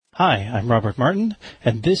Hi, I'm Robert Martin,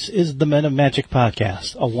 and this is the Men of Magic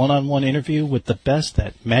podcast, a one-on-one interview with the best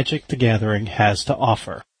that Magic the Gathering has to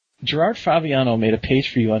offer. Gerard Fabiano made a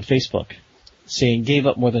page for you on Facebook, saying gave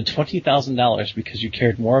up more than $20,000 because you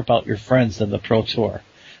cared more about your friends than the Pro Tour.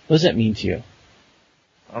 What does that mean to you?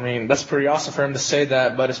 I mean, that's pretty awesome for him to say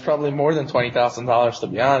that, but it's probably more than $20,000 to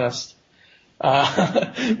be honest.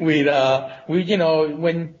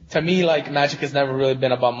 To me, like, Magic has never really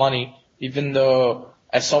been about money, even though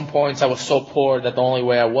at some points I was so poor that the only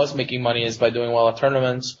way I was making money is by doing well at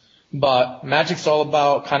tournaments. But Magic's all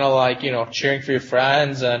about kind of like, cheering for your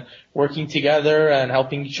friends and working together and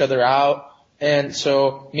helping each other out. And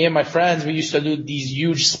so me and my friends, we used to do these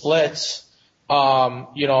huge splits,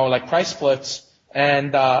 like price splits.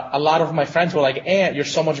 And a lot of my friends were like, Ant, you're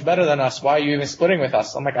so much better than us. Why are you even splitting with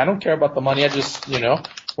us? I'm like, I don't care about the money. I just,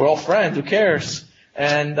 we're all friends. Who cares?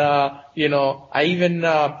 And, I even,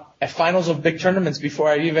 at finals of big tournaments, before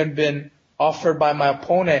I've even been offered by my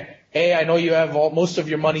opponent, hey, I know you have most of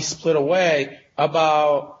your money split away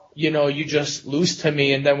about, you just lose to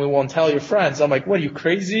me and then we won't tell your friends. I'm like, what, are you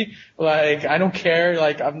crazy? Like, I don't care.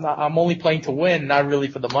 Like, I'm only playing to win, not really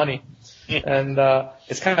for the money. And,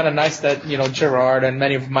 it's kind of nice that, Gerard and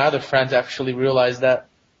many of my other friends actually realized that.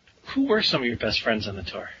 Who were some of your best friends on the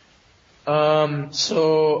tour? I don't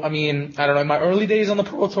know, in my early days on the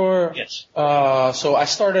Pro Tour. Yes. So I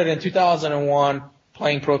started in 2001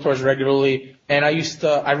 playing Pro Tours regularly, and I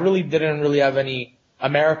really didn't really have any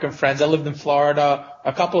American friends. I lived in Florida.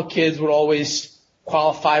 A couple of kids would always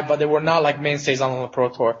qualify, but they were not like mainstays on the Pro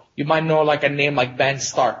Tour. You might know like a name like Ben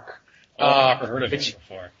Stark. I've never heard of him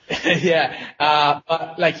before. Yeah.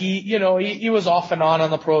 But like he was off and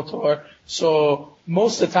on the Pro Tour. So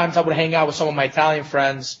most of the times I would hang out with some of my Italian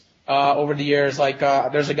friends, over the years. Like,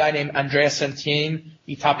 there's a guy named Andrea Santini.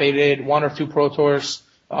 He top eighted 1 or 2 Pro Tours.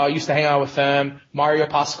 Used to hang out with him. Mario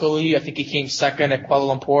Pascoli, I think he came second at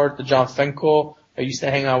Kuala Lumpur, the John Finkel. I used to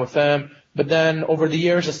hang out with him. But then over the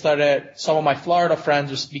years, some of my Florida friends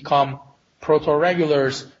just become Pro Tour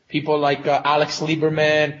regulars. People like, Alex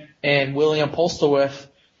Lieberman and William Polstowith.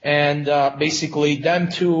 And, basically them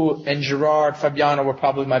two and Gerard Fabiano were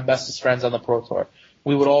probably my bestest friends on the Pro Tour.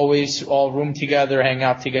 We would always all room together, hang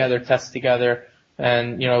out together, test together,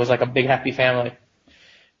 and, it was like a big happy family.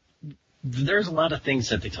 There's a lot of things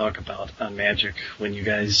that they talk about on Magic when you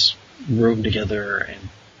guys room together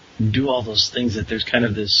and do all those things, that there's kind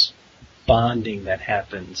of this bonding that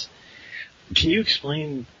happens. Can you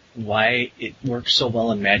explain why it works so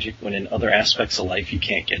well in Magic when in other aspects of life you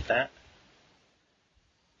can't get that?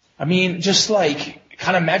 I mean, just like,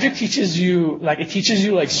 kind of Magic teaches you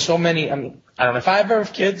so many, I don't know, if I ever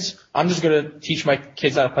have kids, I'm just going to teach my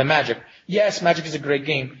kids how to play Magic. Yes, Magic is a great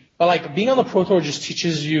game, but like being on the Pro Tour just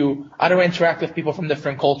teaches you how to interact with people from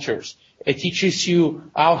different cultures. It teaches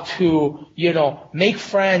you how to, make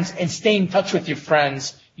friends and stay in touch with your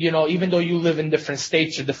friends, even though you live in different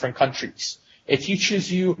states or different countries. It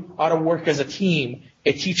teaches you how to work as a team.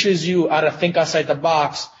 It teaches you how to think outside the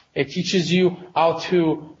box. It teaches you how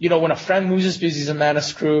to, when a friend loses because he's a man of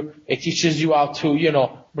screw, it teaches you how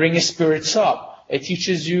to, bring his spirits up. It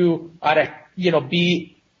teaches you how to,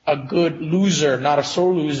 be a good loser, not a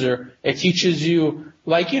sore loser. It teaches you,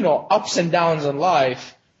 ups and downs in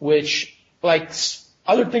life, which,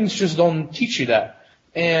 other things just don't teach you that.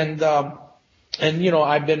 And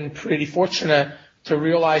I've been pretty fortunate to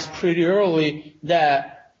realize pretty early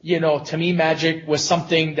that, to me, Magic was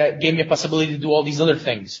something that gave me a possibility to do all these other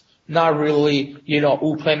things. Not really,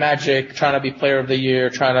 play Magic, trying to be player of the year,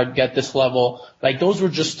 trying to get this level. Like, those were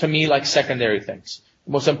just, to me, like secondary things.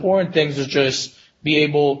 The most important things was just be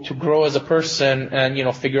able to grow as a person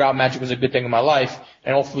and, figure out Magic was a good thing in my life.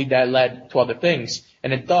 And hopefully that led to other things.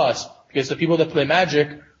 And it does. Because the people that play Magic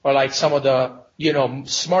are like some of the,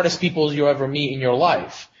 smartest people you'll ever meet in your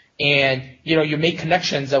life. And, you make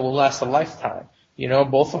connections that will last a lifetime.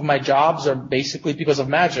 Both of my jobs are basically because of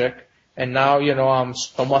Magic, and now, I'm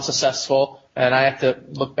somewhat successful, and I have to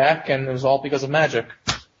look back, and it was all because of Magic.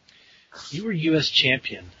 You were U.S.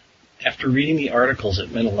 champion. After reading the articles,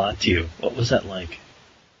 it meant a lot to you. What was that like?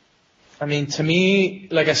 I mean, to me,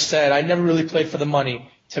 like I said, I never really played for the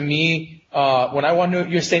money. To me, when I won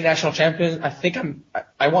U.S. State National Champion, I think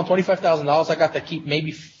I won $25,000. I got to keep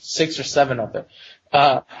maybe 6 or 7 of it.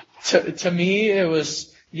 To me, it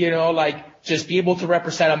was, just be able to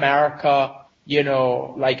represent America,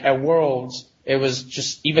 at Worlds. It was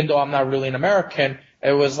just, even though I'm not really an American,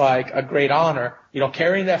 it was like a great honor.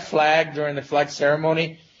 Carrying that flag during the flag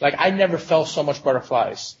ceremony, I never felt so much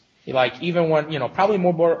butterflies. Even when, probably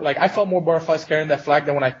more, I felt more butterflies carrying that flag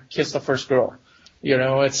than when I kissed the first girl.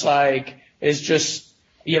 It's just,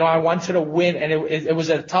 I wanted to win, and it was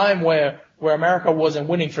at a time where America wasn't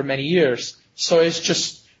winning for many years. So it's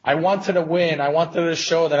just, I wanted to win. I wanted to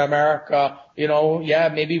show that America,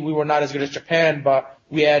 maybe we were not as good as Japan, but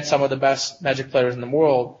we had some of the best Magic players in the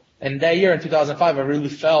world. And that year in 2005, I really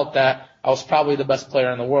felt that I was probably the best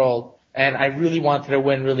player in the world. And I really wanted to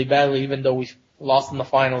win really badly, even though we lost in the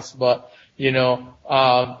finals. But,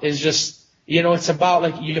 it's just, it's about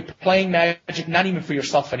like you're playing Magic not even for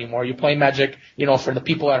yourself anymore. You're playing Magic, for the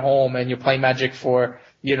people at home, and you're playing Magic for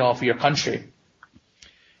your country.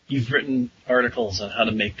 You've written articles on how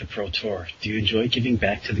to make the Pro Tour. Do you enjoy giving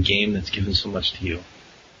back to the game that's given so much to you?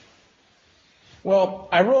 Well,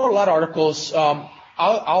 I wrote a lot of articles. I'll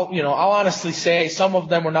honestly say some of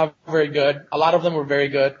them were not very good. A lot of them were very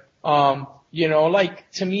good.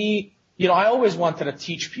 To me, I always wanted to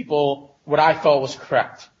teach people what I felt was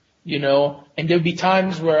correct, and there'd be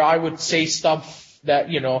times where I would say stuff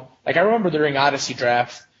that, like I remember during Odyssey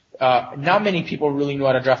draft, not many people really knew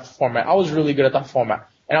how to draft the format. I was really good at that format.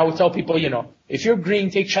 And I would tell people, if you're green,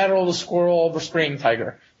 take Shadow the Squirrel over Spraying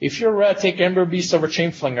Tiger. If you're red, take Ember Beast over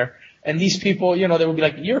Chain Flinger. And these people, they would be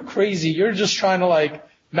like, you're crazy. You're just trying to like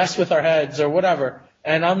mess with our heads or whatever.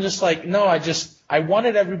 And I'm just like, no, I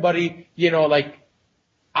wanted everybody,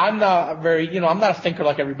 I'm not I'm not a thinker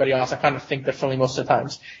like everybody else. I kind of think differently most of the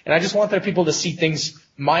times. And I just wanted people to see things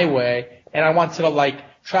my way. And I wanted to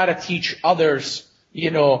try to teach others,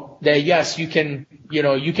 that yes, you can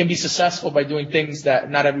be successful by doing things that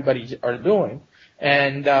not everybody are doing.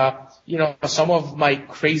 And, some of my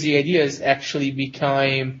crazy ideas actually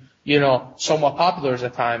became, somewhat popular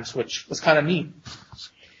at times, which was kind of neat.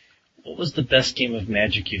 What was the best game of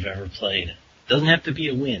Magic you've ever played? Doesn't have to be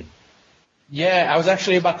a win. Yeah, I was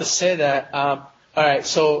actually about to say that. All right,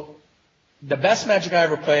 so the best Magic I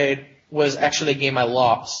ever played was actually a game I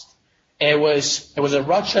lost. It was a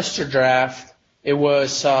Rochester draft. It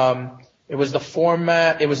was the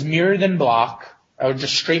format. It was mirror than block. I would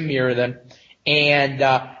just straight mirror them, and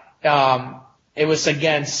it was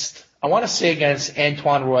against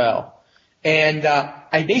Antoine Royal, and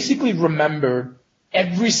I basically remembered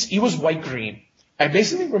he was white green. I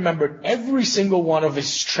basically remembered every single one of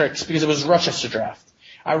his tricks because it was Rochester draft.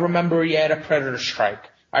 I remember he had a Predator Strike.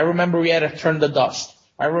 I remember he had a Turn the Dust.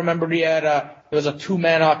 I remember there was a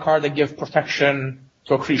 2-mana card that gave protection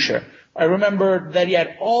to a creature. I remember that he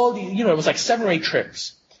had all the, it was like 7 or 8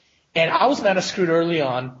 tricks. And I was mana screwed early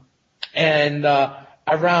on. And,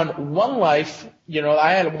 around 1 life,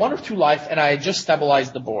 I had 1 or 2 life and I had just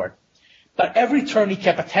stabilized the board. But every turn he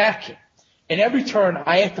kept attacking. And every turn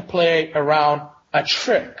I had to play around a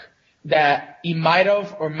trick that he might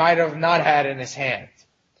have or might have not had in his hand.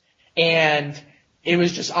 And it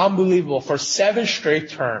was just unbelievable. For 7 straight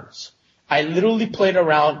turns, I literally played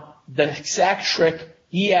around the exact trick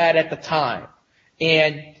he had at the time.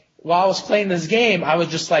 And while I was playing this game, I was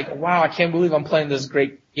just like, wow, I can't believe I'm playing this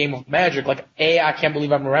great game of Magic. Like, I can't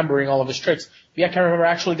believe I'm remembering all of his tricks. B, I can't remember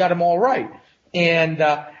I actually got them all right. And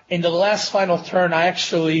in the last final turn,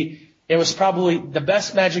 it was probably the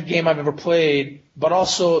best Magic game I've ever played, but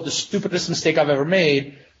also the stupidest mistake I've ever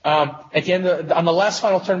made. At the end on the last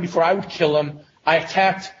final turn before I would kill him, I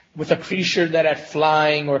attacked with a creature that had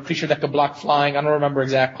flying or a creature that could block flying. I don't remember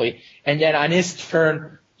exactly. And then on his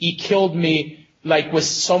turn, he killed me with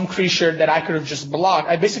some creature that I could have just blocked.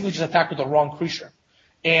 I basically just attacked with the wrong creature.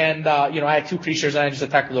 And, I had 2 creatures and I just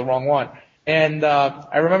attacked with the wrong one. And,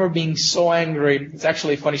 I remember being so angry. It's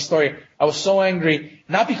actually a funny story. I was so angry,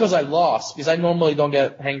 not because I lost, because I normally don't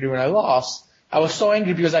get angry when I lost. I was so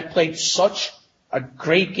angry because I played such a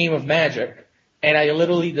great game of Magic. And I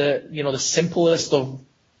literally, the simplest of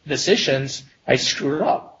decisions, I screwed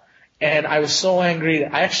up. And I was so angry.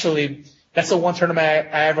 That's the one tournament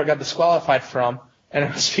I ever got disqualified from. And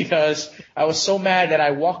it was because I was so mad that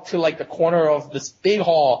I walked to the corner of this big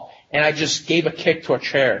hall and I just gave a kick to a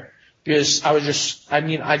chair. Because I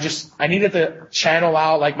needed to channel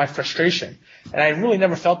out my frustration. And I really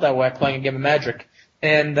never felt that way playing a game of Magic.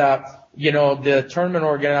 And, the tournament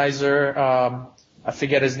organizer, I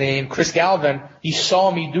forget his name, Chris Galvin, he saw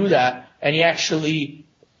me do that and he actually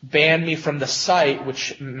banned me from the site,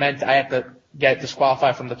 which meant I had to get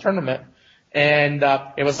disqualified from the tournament. And,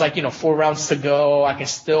 it was 4 rounds to go. I can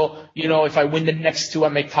still, if I win the next 2, I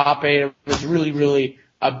make top 8. It was really, really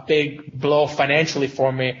a big blow financially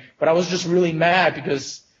for me. But I was just really mad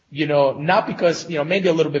because, not because, maybe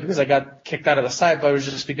a little bit because I got kicked out of the site, but it was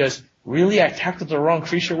just because really I attacked with the wrong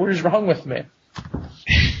creature. What is wrong with me?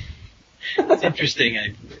 It's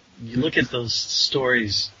interesting. You look at those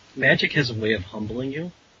stories. Magic has a way of humbling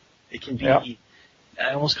you. It can be,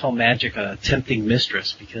 I almost call Magic a tempting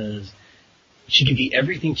mistress because she can be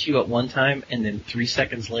everything to you at one time, and then 3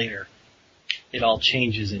 seconds later, it all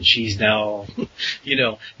changes, and she's now,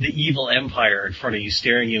 the evil empire in front of you,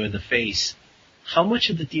 staring you in the face. How much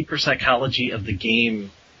of the deeper psychology of the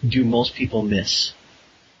game do most people miss?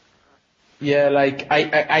 Yeah, like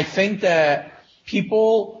I think that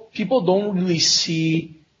people don't really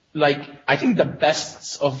see, like, I think the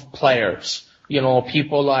best of players,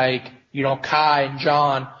 people like, Kai and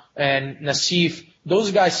John and Nassif,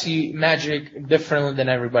 those guys see Magic differently than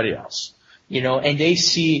everybody else, and they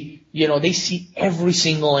see every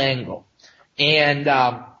single angle. And,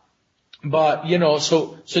 but,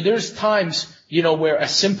 so there's times, where a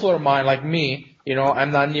simpler mind like me,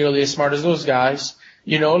 I'm not nearly as smart as those guys,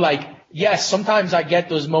 like, yes, sometimes I get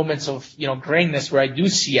those moments of, greatness where I do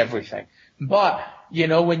see everything. But,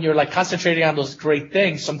 when you're like concentrating on those great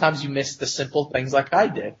things, sometimes you miss the simple things like I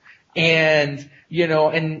did. And,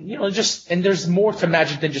 and there's more to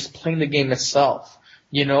Magic than just playing the game itself.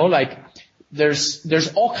 Like,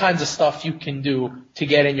 there's all kinds of stuff you can do to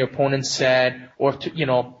get in your opponent's head, or to,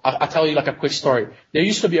 I'll tell you like a quick story. There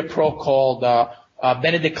used to be a pro called,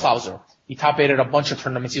 Benedict Klauser. He top 8 at a bunch of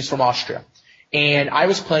tournaments. He's from Austria. And I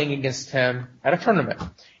was playing against him at a tournament.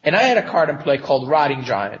 And I had a card in play called Rotting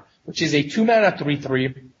Giant, which is a 2-mana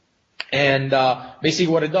 3/3. And,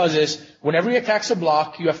 basically what it does is, whenever he attacks a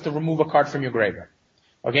block, you have to remove a card from your graveyard.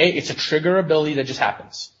 Okay? It's a trigger ability that just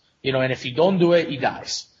happens. And if you don't do it, he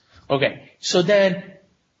dies. Okay. So then,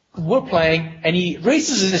 we're playing, and he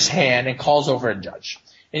raises his hand and calls over a judge.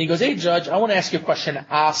 And he goes, "Hey judge, I want to ask you a question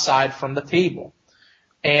aside from the table."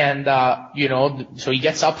 And, so he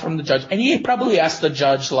gets up from the judge, and he probably asked the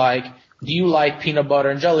judge, like, "Do you like peanut butter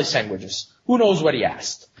and jelly sandwiches?" Who knows what he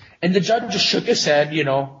asked? And the judge just shook his head,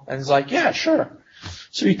 and is like, "Yeah, sure."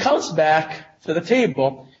 So he comes back to the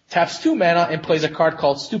table, taps 2 mana, and plays a card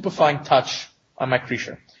called Stupefying Touch on my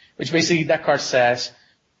creature. Which basically that card says,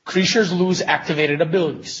 creatures lose activated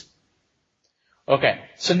abilities. Okay,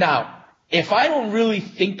 so now, if I don't really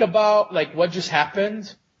think about, like, what just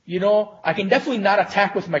happened, I can definitely not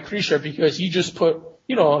attack with my creature because he just put,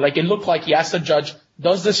 like, it looked like he asked the judge,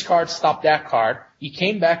 does this card stop that card? He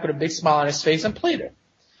came back with a big smile on his face and played it.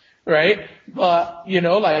 Right? But,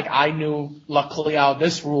 like, I knew, luckily, how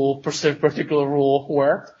this particular rule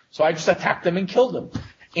worked, so I just attacked him and killed him.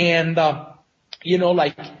 And,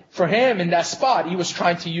 like, for him in that spot, he was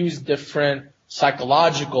trying to use different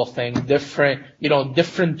psychological things,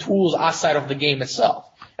 different tools outside of the game itself.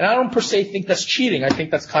 And I don't per se think that's cheating. I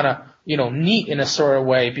think that's kind of, neat in a sort of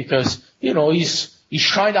way because, he's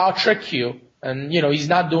trying to out-trick you. And, he's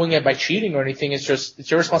not doing it by cheating or anything. It's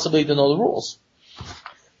your responsibility to know the rules.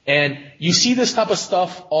 And you see this type of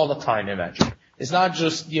stuff all the time in Magic. It's not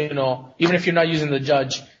just, even if you're not using the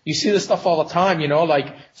judge, you see this stuff all the time,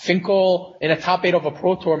 like Finkel in a top 8 of a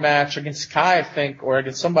Pro Tour match against Kai, I think, or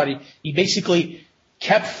against somebody, he basically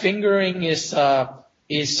kept fingering his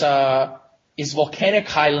volcanic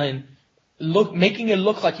highland, making it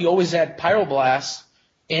look like he always had pyroblast,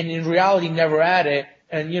 and in reality never had it.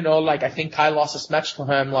 And, like, I think Kai lost his match to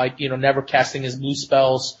him, like, never casting his blue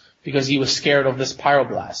spells because he was scared of this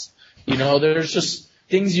pyroblast. There's just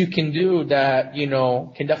things you can do that,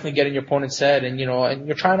 can definitely get in your opponent's head, and, and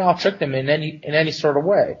you're trying to out-trick them in any sort of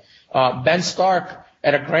way. Ben Stark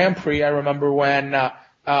at a Grand Prix, I remember when,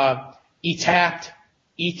 he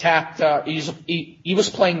was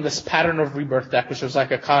playing this Pattern of Rebirth deck, which was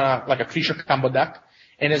like a creature combo deck,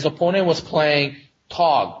 and his opponent was playing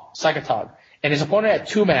Psychotog, and his opponent had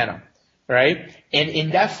 2 mana, right? And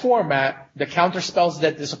in that format, the counter spells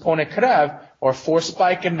that this opponent could have are Force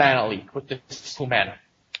Spike and Mana Leak with the 2 mana.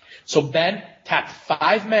 So Ben tapped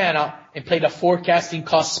 5 mana and played a forecasting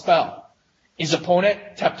cost spell. His opponent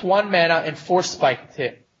tapped 1 mana and Force Spiked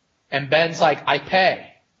it. And Ben's like, I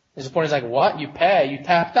pay. His opponent's like, what? You pay? You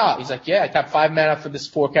tapped out. He's like, yeah, I tapped 5 mana for this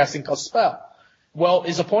forecasting cost spell. Well,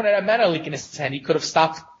 his opponent had Mana Leak in his hand. He could have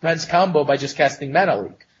stopped Ben's combo by just casting Mana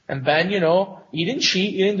Leak. And Ben, he didn't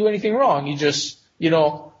cheat. He didn't do anything wrong. He just,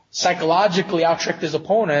 psychologically out-tricked his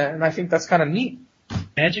opponent, and I think that's kind of neat.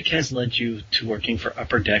 Magic has led you to working for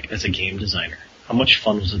Upper Deck as a game designer. How much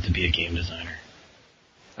fun was it to be a game designer?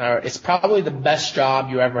 It's probably the best job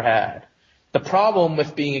you ever had. The problem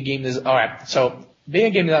with being a game designer, alright, so being a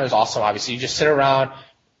game designer is awesome, obviously. You just sit around,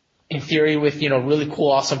 in theory, with, really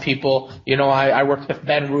cool, awesome people. I worked with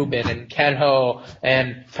Ben Rubin and Ken Ho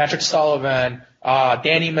and Patrick Sullivan,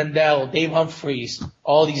 Danny Mandel, Dave Humphreys,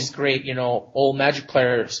 all these great, old Magic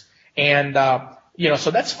players. And,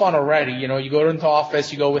 so that's fun already. You go into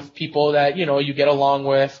office, you go with people that, you get along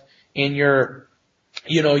with, and you're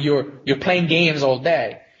playing games all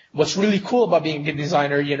day. What's really cool about being a game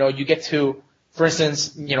designer, you get to, for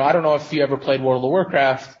instance, I don't know if you ever played World of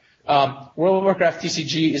Warcraft. World of Warcraft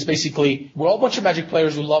TCG is basically, we're all a bunch of Magic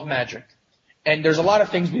players who love Magic. And there's a lot of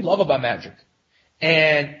things we love about Magic.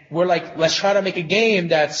 And we're like, let's try to make a game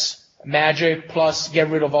that's Magic plus get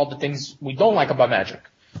rid of all the things we don't like about Magic.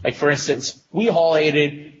 Like, for instance, we all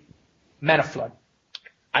hated Mana Flood.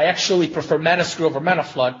 I actually prefer Mana Screw over Mana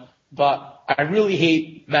Flood, but I really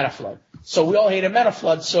hate Mana Flood. So we all hated Mana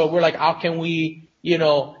Flood, so we're like, how can we,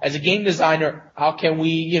 as a game designer, how can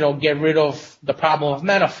we, get rid of the problem of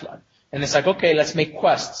Mana Flood? And it's like, okay, let's make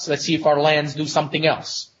quests. Let's see if our lands do something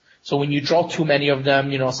else. So when you draw too many of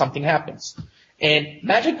them, something happens. And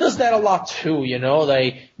Magic does that a lot too,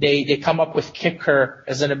 they come up with Kicker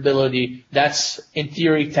as an ability that's in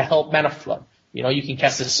theory to help Mana Flood. You can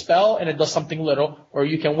cast a spell and it does something little, or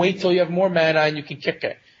you can wait till you have more mana and you can kick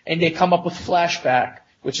it. And they come up with Flashback,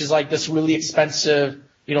 which is like this really expensive,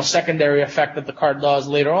 secondary effect that the card does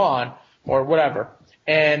later on, or whatever.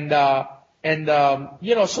 So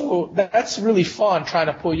that's really fun trying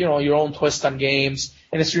to put, your own twist on games.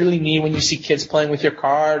 And it's really neat when you see kids playing with your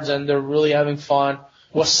cards and they're really having fun.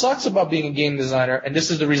 What sucks about being a game designer, and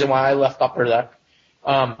this is the reason why I left Upper Deck.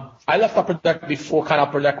 I left Upper Deck before kind of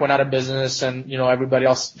Upper Deck went out of business and, everybody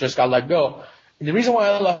else just got let go. And the reason why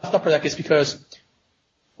I left Upper Deck is because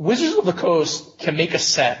Wizards of the Coast can make a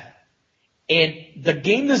set, and the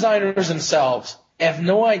game designers themselves have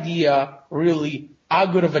no idea really how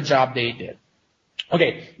good of a job they did.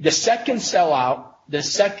 Okay, the set can sell out, the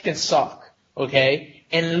set can suck, okay?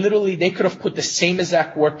 And literally they could have put the same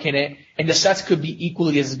exact work in it, and the sets could be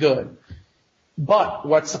equally as good. But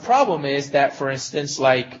what's the problem is that, for instance,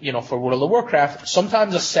 like, for World of Warcraft,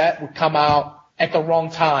 sometimes a set would come out at the wrong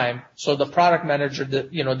time. So the product manager,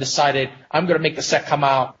 decided, I'm going to make the set come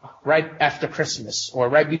out right after Christmas or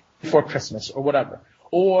right before Christmas or whatever.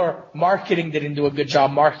 Or marketing didn't do a good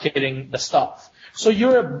job marketing the stuff. So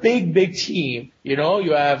you're a big, big team. You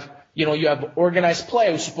have organized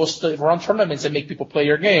play who's supposed to run tournaments and make people play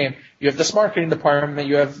your game. You have this marketing department.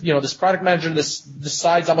 You have, this product manager that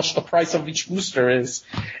decides how much the price of each booster is.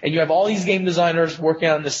 And you have all these game designers working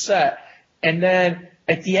on the set. And then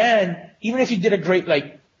at the end, even if you did a great,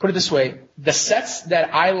 put it this way, the sets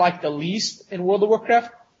that I like the least in World of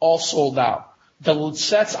Warcraft all sold out. The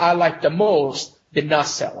sets I like the most did not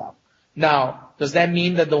sell out. Now, does that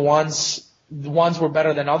mean that the ones were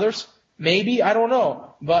better than others? Maybe, I don't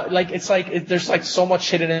know. But there's so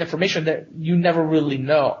much hidden information that you never really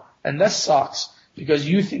know. And that sucks because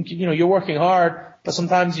you think, you're working hard, but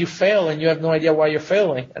sometimes you fail and you have no idea why you're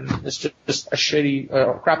failing. And it's just a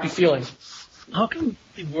shitty, crappy feeling. How come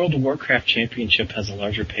the World of Warcraft Championship has a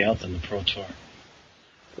larger payout than the Pro Tour?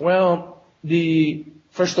 Well,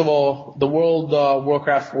 first of all, the World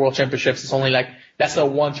Warcraft World Championships is only that's the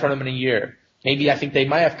one tournament a year. Maybe I think they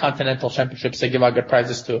might have continental championships they give out good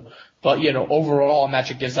prizes to. But, overall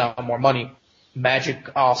Magic gives out more money.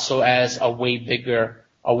 Magic also has a way bigger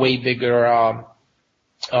following.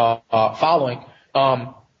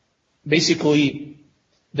 Basically,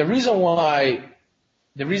 the reason why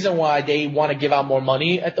they want to give out more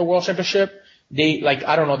money at the World Championship,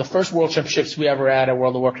 the first World Championships we ever had at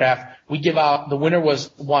World of Warcraft, the winner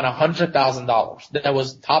won $100,000. That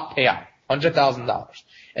was top payout, $100,000.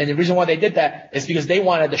 And the reason why they did that is because they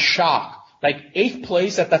wanted the shock. 8th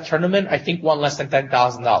place at that tournament, I think won less than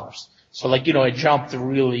 $10,000. So it jumped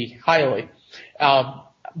really highly.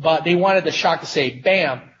 But they wanted the shock to say,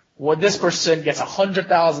 bam, this person gets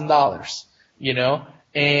 $100,000,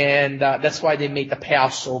 and that's why they made the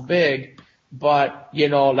payout so big. But,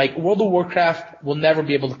 World of Warcraft will never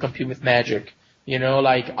be able to compete with Magic.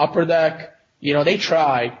 Upper Deck, they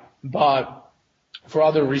tried, but for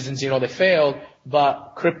other reasons, they failed.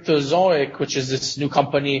 But Cryptozoic, which is this new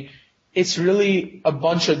company, it's really a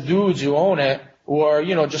bunch of dudes who own it, or,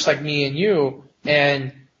 just like me and you,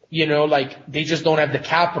 and, they just don't have the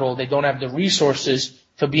capital, they don't have the resources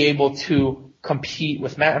to be able to compete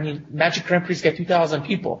with Magic Grand Prix get 2,000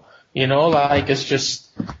 people, it's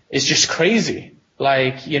just crazy.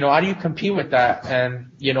 How do you compete with that? And,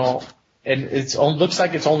 and looks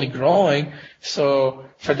like it's only growing. So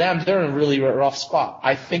for them, they're in a really rough spot.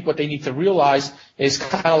 I think what they need to realize is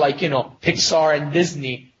kind of Pixar and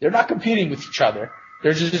Disney. They're not competing with each other.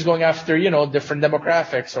 They're just going after, different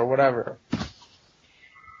demographics or whatever.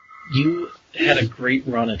 You had a great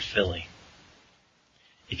run at Philly.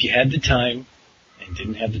 If you had the time and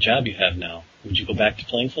didn't have the job you have now, would you go back to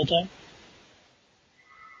playing full time?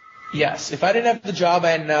 Yes. If I didn't have the job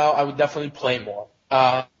I had now, I would definitely play more.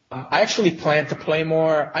 I actually plan to play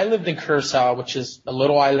more. I lived in Curacao, which is a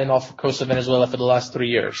little island off the coast of Venezuela, for the last 3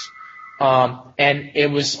 years. And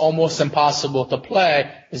it was almost impossible to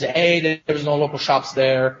play because A, there was no local shops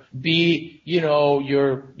there. B,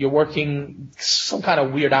 you're working some kind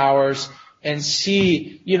of weird hours. And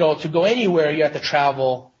C, to go anywhere, you have to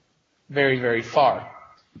travel very, very far.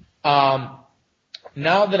 Now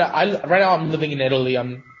that right now I'm living in Italy,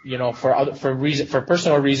 I'm, for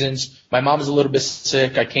personal reasons, my mom's a little bit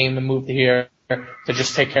sick. I came and moved here to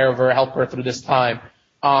just take care of her, help her through this time.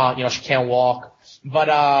 She can't walk. But,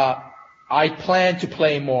 I plan to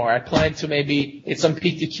play more. I plan to maybe hit some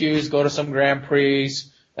PTQs, go to some Grand Prix,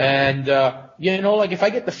 and if I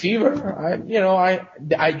get the fever, I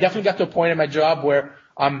definitely got to a point in my job where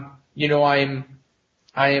I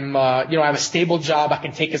have a stable job. I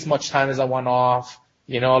can take as much time as I want off.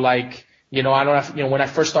 I don't have, when I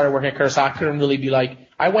first started working at Curacao, I couldn't really be like,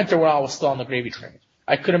 I went there when I was still on the gravy train.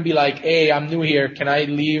 I couldn't be like, hey, I'm new here. Can I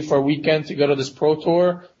leave for a weekend to go to this pro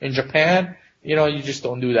tour in Japan? You just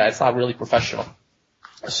don't do that. It's not really professional.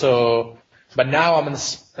 So, but now I'm in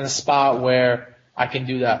a spot where I can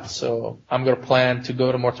do that. So I'm going to plan to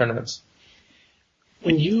go to more tournaments.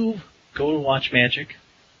 When you go to watch Magic,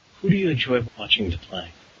 who do you enjoy watching to play?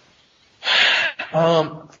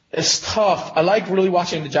 It's tough. I like really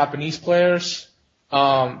watching the Japanese players.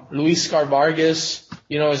 Luis Vargas,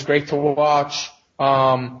 is great to watch.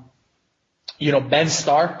 Ben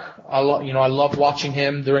Stark. I love watching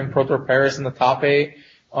him during Pro Tour Paris in the top 8.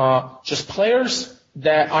 Just players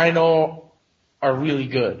that I know are really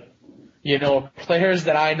good. Players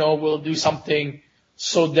that I know will do something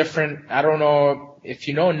so different. I don't know if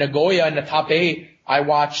Nagoya in the top 8. I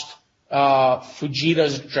watched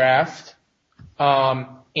Fujita's draft,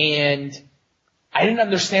 and I didn't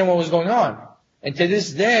understand what was going on. And to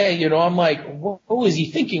this day, I'm like, what was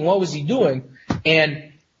he thinking? What was he doing? And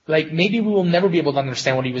maybe we will never be able to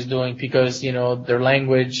understand what he was doing because, their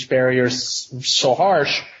language barrier is so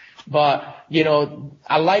harsh. But,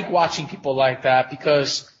 I like watching people like that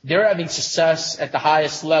because they're having success at the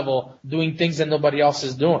highest level doing things that nobody else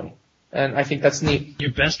is doing. And I think that's neat.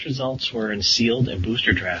 Your best results were in sealed and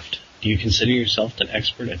booster draft. Do you consider yourself an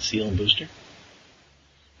expert at seal and booster?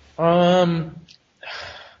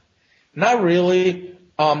 Not really.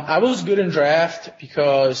 I was good in draft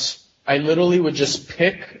because I literally would just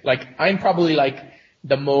pick, I'm probably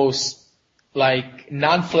the most,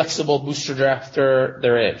 non-flexible booster drafter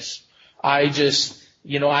there is. I just,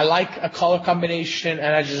 I like a color combination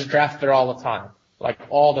and I just draft it all the time.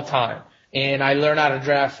 All the time. And I learn how to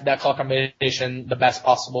draft that color combination the best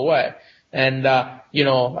possible way. And, I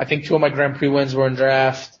think 2 of my Grand Prix wins were in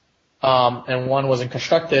draft, and 1 was in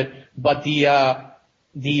constructed. But the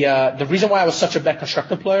reason why I was such a bad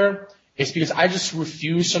constructed player is because I just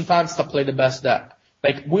refuse sometimes to play the best deck.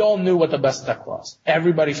 We all knew what the best deck was.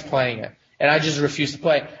 Everybody's playing it. And I just refuse to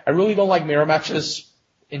play. I really don't like mirror matches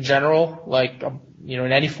in general,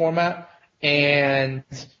 in any format. And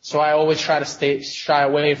so I always try to shy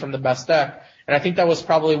away from the best deck. And I think that was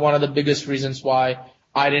probably one of the biggest reasons why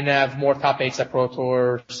I didn't have more top 8s at Pro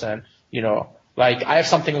Tours. And, I have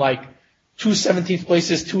something like 2 17th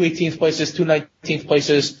places, 2 18th places, 2 19th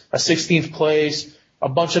places, a 16th place, a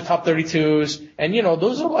bunch of top 32s. And,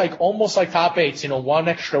 those are almost like top 8s, 1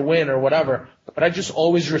 extra win or whatever. But I just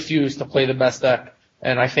always refuse to play the best deck.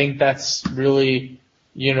 And I think that's really,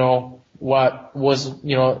 what was,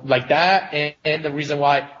 that. And the reason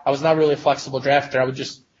why I was not really a flexible drafter. I would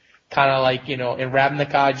just kind of in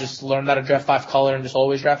Ravnica, I just learned how to draft 5 color and just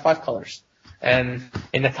always draft 5 colors. And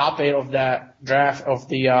in the top 8 of that draft of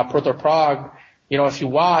the Pro Tour Prague, if you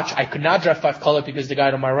watch, I could not draft 5 color because the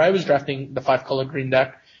guy on my right was drafting the 5 color green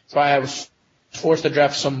deck. So I was forced to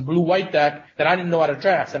draft some blue-white deck that I didn't know how to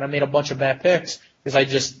draft. And I made a bunch of bad picks because I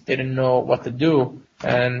just didn't know what to do.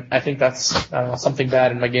 And I think that's something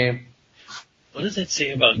bad in my game. What does that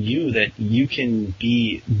say about you that you can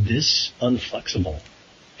be this unflexible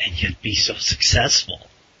and yet be so successful?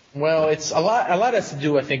 Well, it's a lot has to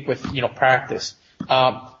do, I think, with, practice.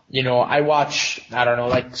 I watch,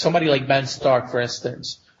 somebody like Ben Stark, for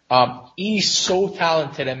instance. He's so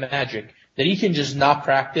talented at Magic that he can just not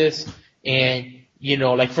practice. And,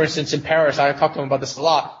 for instance, in Paris, I talked to him about this a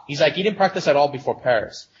lot. He's he didn't practice at all before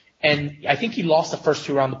Paris. And I think he lost the first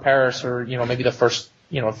 2 rounds of Paris or, maybe the first,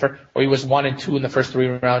 or he was 1 and 2 in the first 3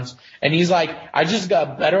 rounds. And he's I just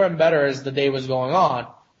got better and better as the day was going on.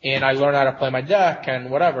 And I learned how to play my deck and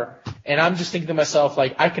whatever. And I'm just thinking to myself,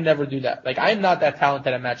 I can never do that. I'm not that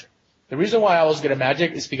talented at Magic. The reason why I was good at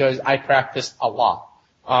Magic is because I practiced a lot.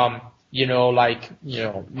 My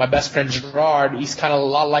best friend Gerard, he's kind of a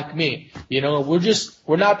lot like me.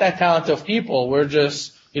 We're not that talented of people. We're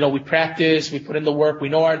just, we practice, we put in the work, we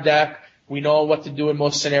know our deck, we know what to do in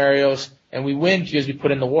most scenarios, and we win because we put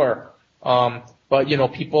in the work.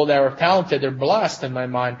 But, people that are talented, they're blessed in my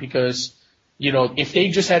mind because, if they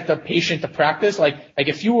just had the patience to practice, like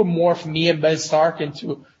if you were morph me and Ben Stark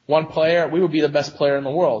into one player, we would be the best player in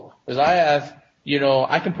the world. Because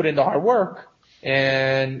I can put in the hard work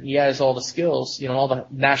and he has all the skills, all the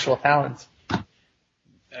natural talent.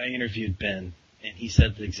 I interviewed Ben and he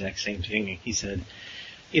said the exact same thing. He said,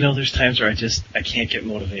 there's times where I can't get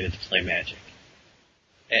motivated to play Magic.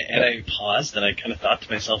 And I paused and I kind of thought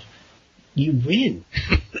to myself, you win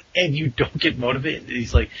and you don't get motivated. And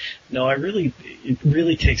he's like, no, it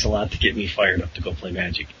really takes a lot to get me fired up to go play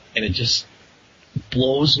Magic. And it just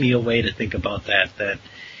blows me away to think about that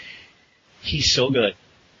he's so good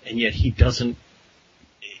and yet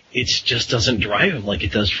it just doesn't drive him like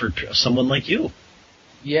it does for someone like you.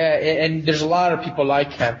 Yeah, and there's a lot of people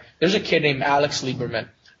like him. There's a kid named Alex Lieberman.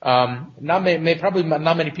 Probably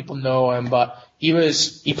not many people know him, but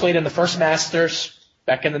he played in the first Masters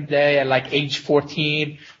back in the day at like age 14.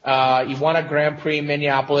 He won a Grand Prix in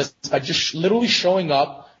Minneapolis by just literally showing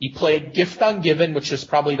up. He played Gift on Given, which is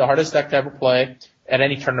probably the hardest deck to ever play at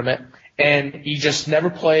any tournament. And he just never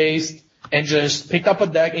plays and just picked up a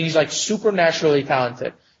deck and he's like supernaturally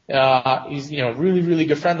talented. He's, really, really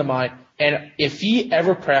good friend of mine. And if he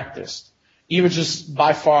ever practiced, he would just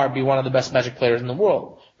by far be one of the best Magic players in the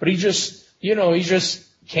world. But he just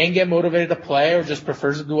can't get motivated to play or just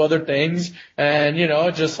prefers to do other things. And,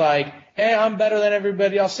 just like, hey, I'm better than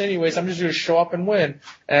everybody else anyways. I'm just going to show up and win.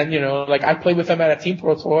 And, I played with him at a Team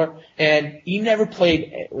Pro Tour and he never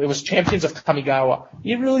played, it was Champions of Kamigawa.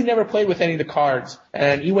 He really never played with any of the cards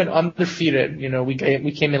and he went undefeated.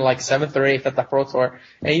 We came in like 7th or 8th at the Pro Tour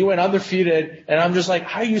and he went undefeated and I'm just like,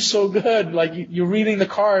 how are you so good? Like you're reading the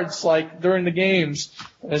cards like during the games.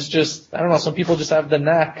 It's just, I don't know, some people just have the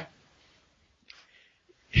knack.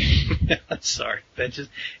 I'm sorry.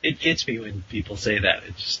 It gets me when people say that.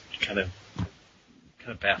 It just kind of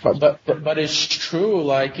baffles me. But it's true,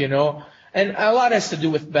 and a lot has to do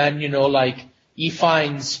with Ben, he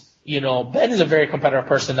finds, Ben is a very competitive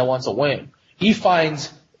person that wants to win. He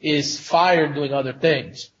finds is fired doing other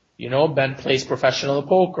things. Ben plays professional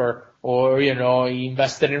poker or, he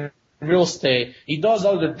invested in real estate. He does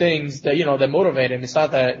other things that, that motivate him. It's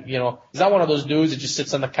not that, he's not one of those dudes that just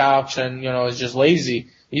sits on the couch and, is just lazy.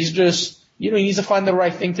 He's just, he needs to find the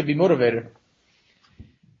right thing to be motivated.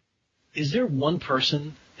 Is there one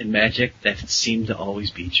person in Magic that seemed to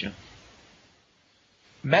always beat you?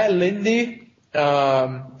 Matt Lindy,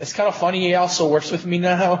 it's kind of funny. He also works with me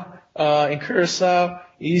now, in Curacao.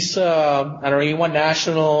 He's, he won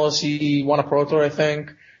nationals. He won a Pro Tour, I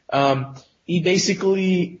think. He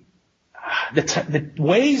basically, the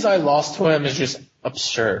ways I lost to him is just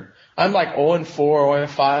absurd. I'm like 0-4,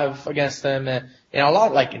 0-5 against him and a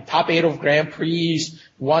lot like in top 8 of Grand Prix.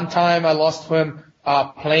 One time I lost to him,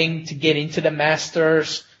 playing to get into the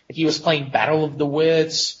Masters. He was playing Battle of the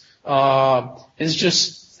Wits. It's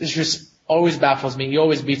just always baffles me. He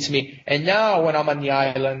always beats me. And now when I'm on the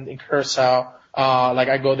island in Curacao,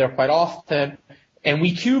 I go there quite often and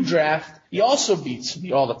we cube draft, he also beats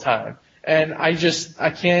me all the time. And I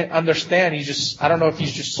can't understand. I don't know if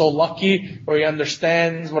he's just so lucky or he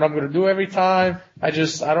understands what I'm going to do every time. I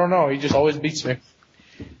don't know. He just always beats me.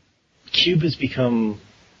 Cube has become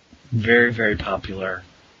very, very popular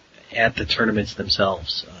at the tournaments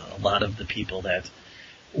themselves. A lot of the people that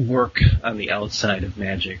work on the outside of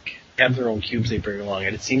Magic have their own cubes they bring along,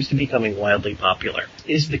 and it seems to be becoming wildly popular.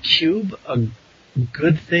 Is the cube a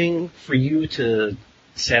good thing for you to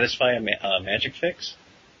satisfy a Magic fix?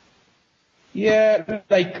 Yeah,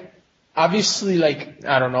 obviously,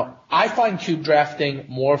 I don't know. I find cube drafting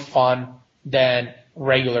more fun than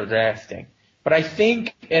regular drafting. But I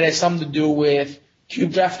think it has something to do with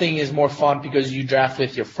cube drafting is more fun because you draft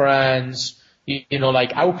with your friends.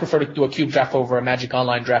 I would prefer to do a cube draft over a Magic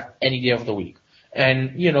Online draft any day of the week.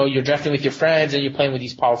 And, you're drafting with your friends and you're playing with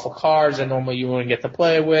these powerful cards that normally you wouldn't get to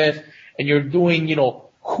play with. And you're doing,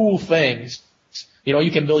 cool things.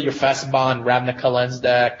 You can build your Fastbond Ravnica Lens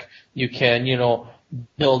deck. You can,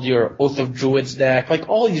 build your Oath of Druids deck,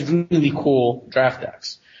 all these really cool draft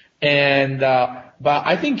decks. And, but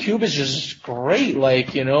I think Cube is just great.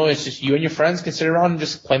 It's just you and your friends can sit around and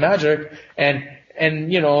just play Magic. And,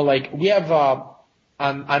 we have,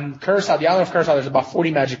 on Curacao, the island of Curacao, there's about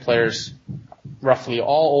 40 Magic players, roughly,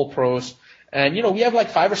 all old pros. And, we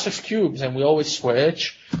have 5 or 6 cubes and we always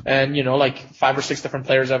switch. And, 5 or 6 different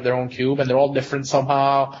players have their own cube and they're all different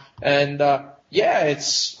somehow. And,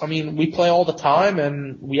 we play all the time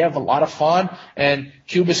and we have a lot of fun. And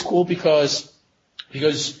Cube is cool because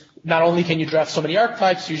not only can you draft so many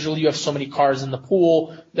archetypes, usually you have so many cards in the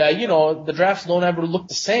pool that, the drafts don't ever look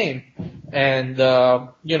the same. And,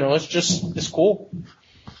 it's cool.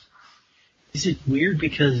 Is it weird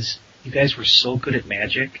because you guys were so good at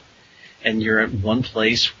Magic and you're at one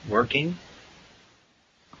place working?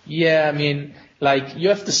 Yeah, I mean, like, you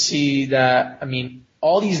have to see that, I mean,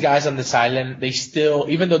 all these guys on this island, they still,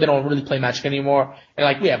 even though they don't really play Magic anymore, and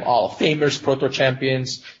like, we have all famous Pro Tour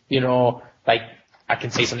champions, like, I can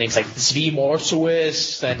say some names like Zvi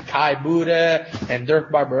Morsowitz and Kai Buda and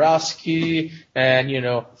Dirk Barbarowski and,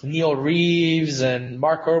 Neil Reeves and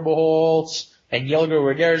Mark Herboholtz and Yelger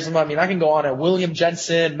Regersma. I mean, I can go on at William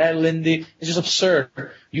Jensen, Matt Lindy. It's just absurd.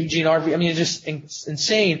 Eugene Arby. I mean, it's just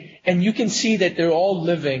insane. And you can see that they're all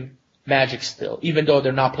living Magic still, even though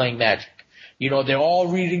they're not playing Magic. They're all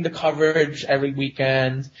reading the coverage every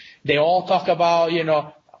weekend. They all talk about,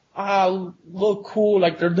 look cool,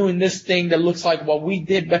 like they're doing this thing that looks like what we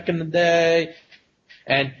did back in the day.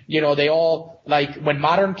 And, they all, like, when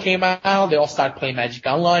Modern came out, they all started playing Magic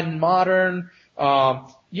Online in Modern.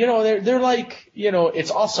 They're like,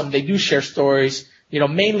 it's awesome. They do share stories.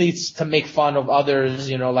 Mainly it's to make fun of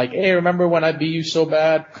others, like, hey, remember when I beat you so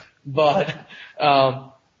bad? But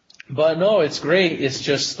no, it's great. It's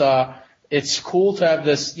just, it's cool to have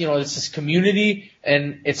this, it's this community,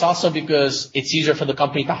 and it's also because it's easier for the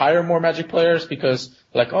company to hire more Magic players because,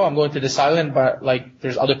 like, oh, I'm going to this island, but, like,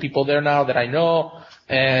 there's other people there now that I know,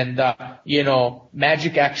 and,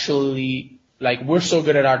 Magic actually, like, we're so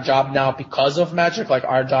good at our job now because of Magic, like,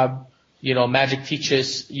 our job, Magic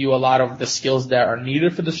teaches you a lot of the skills that are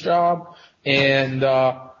needed for this job, and,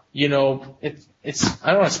 it's,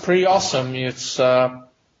 I don't know, it's pretty awesome. It's,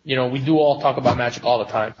 we do all talk about Magic all the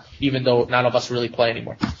time, even though none of us really play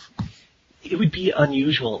anymore. It would be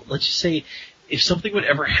unusual. Let's just say, if something would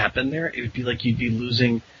ever happen there, it would be like you'd be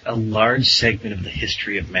losing a large segment of the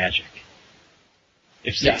history of Magic.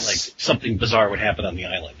 If, say, Yes. like, something bizarre would happen on the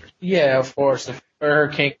island. Yeah, of course. If a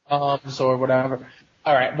hurricane comes or whatever.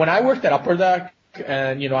 All right. When I worked at Upper Deck,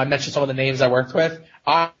 and, I mentioned some of the names I worked with,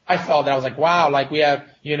 I felt that I was like, wow, like, we have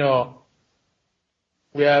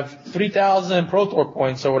 3,000 Pro Tour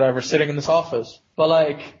points or whatever sitting in this office. But,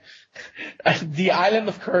 like, the island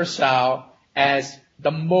of Curacao has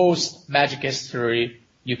the most Magic history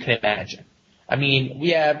you can imagine. I mean, we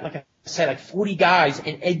have, like I said, like 40 guys,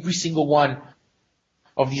 and every single one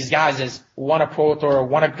of these guys has won a Pro Tour,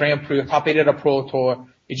 won a Grand Prix, or top 8 at a Pro Tour.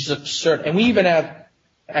 It's just absurd. And we even have,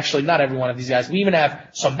 actually not every one of these guys, we even have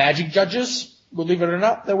some Magic judges, believe it or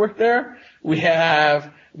not, that work there. We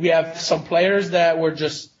have some players that were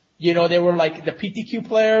just, they were like the PTQ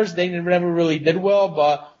players. They never really did well,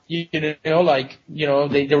 but, they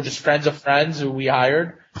were just friends of friends who we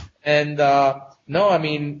hired. And, no, I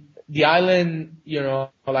mean, the island,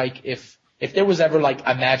 like, if there was ever like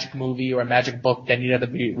a Magic movie or a Magic book that needed to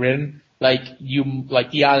be written, like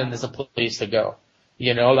the island is a place to go.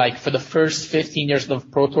 Like, for the first 15 years of the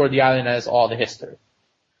Pro Tour, the island has all the history.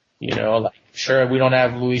 Like, sure, we don't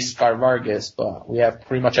have Luis Vargas, but we have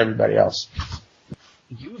pretty much everybody else.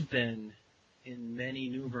 You've been in many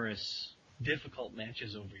numerous difficult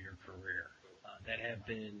matches over your career that have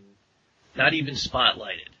been not even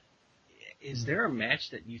spotlighted. Is there a match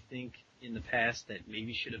that you think in the past that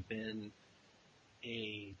maybe should have been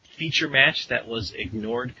a feature match that was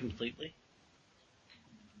ignored completely?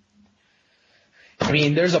 I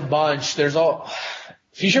mean, there's a bunch.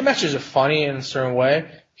 Feature matches are funny in a certain way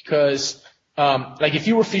because, like, if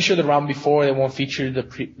you were featured the round before, they won't feature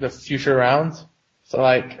the future round. So,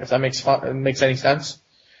 like, if that makes any sense.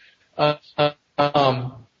 But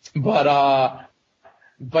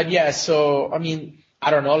yeah, so, I mean,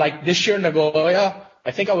 I don't know, like, this year in Nagoya,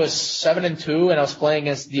 I think I was 7-2, and I was playing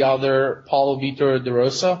against the other Paulo Vitor de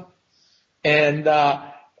Rosa. And,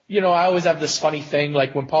 I always have this funny thing,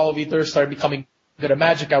 like, when Paulo Vitor started becoming good at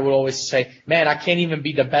Magic, I would always say, man, I can't even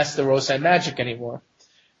be the best de Rosa at Magic anymore.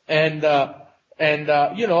 And, like,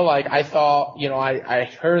 I thought, I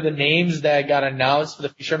heard the names that got announced for the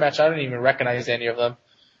feature match. I didn't even recognize any of them.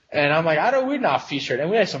 And I'm like, we're not featured. And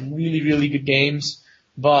we had some really, really good games.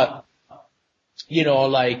 But,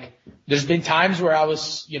 like, there's been times where I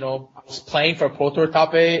was playing for a Pro Tour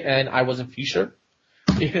top 8 and I wasn't featured.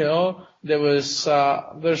 There's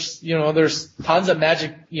tons of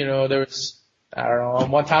Magic, I don't know.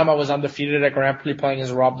 One time I was undefeated at Grand Prix playing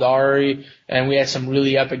as Rob Dari, and we had some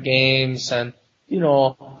really epic games. And,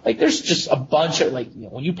 like, there's just a bunch of, like,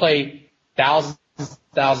 when you play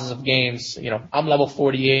thousands of games, I'm level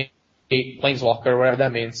 48 Planeswalker, whatever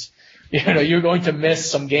that means. You're going to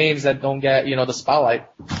miss some games that don't get, the spotlight.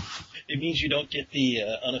 It means you don't get the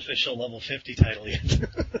unofficial level 50 title yet.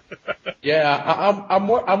 Yeah,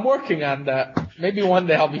 I'm working on that. Maybe one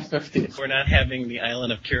day I'll be 50. We're not having the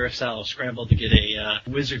island of Curacao scramble to get a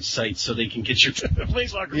wizard site so they can get your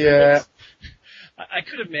Planeswalker. Yeah. I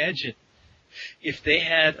could imagine if they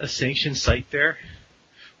had a sanctioned site there,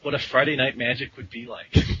 what a Friday Night Magic would be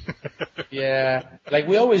like. Yeah. Like,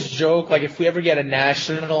 we always joke, like, if we ever get a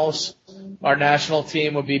nationals, our national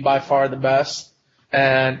team would be by far the best.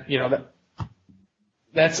 And, you know,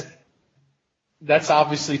 that's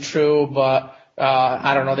obviously true, but,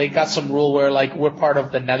 I don't know, they got some rule where, like, we're part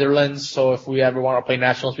of the Netherlands, so if we ever want to play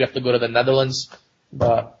nationals, we have to go to the Netherlands,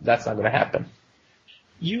 but that's not going to happen.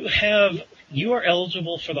 You are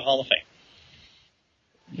eligible for the Hall of Fame.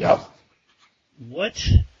 Yep. What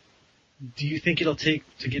do you think it'll take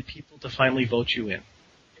to get people to finally vote you in?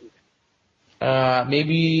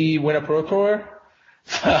 Maybe win a Pro Tour.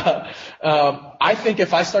 I think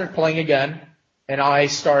if I started playing again and I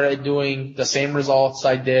started doing the same results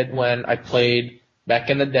I did when I played back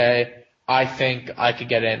in the day, I think I could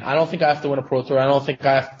get in. I don't think I have to win a Pro Tour. I don't think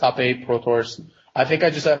I have to top 8 Pro Tours. I think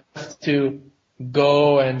I just have to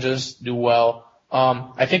go and just do well.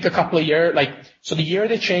 I think a couple of years, so the year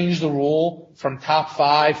they changed the rule from top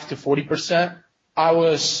 5 to 40%, I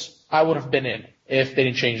would have been in if they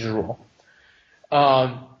didn't change the rule.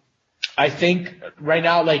 I think right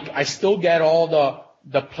now, I still get all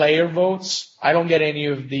the player votes. I don't get any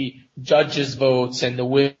of the judges' votes and the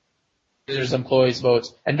Wizards employees'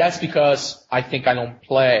 votes. And that's because I think I don't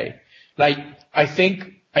play. I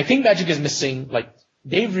think Magic is missing,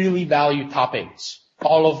 they really value top 8s.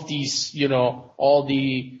 All of these, all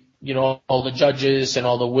the judges and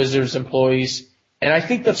all the Wizards employees. And I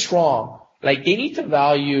think that's wrong. They need to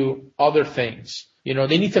value other things. They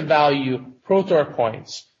need to value Pro Tour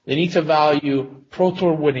points. They need to value Pro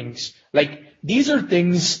Tour winnings. These are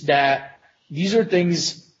things that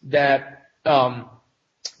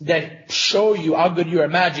show you how good you are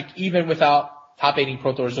at Magic even without top 8ing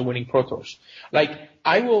Pro Tours or winning Pro Tours.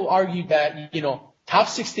 I will argue that, top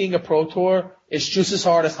 16 a Pro Tour is just as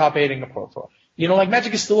hard as top 8ing a Pro Tour.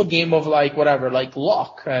 Magic is still a game of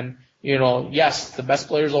luck and, yes, the best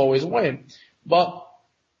players always win. But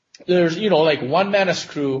there's, one mana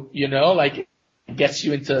screw, gets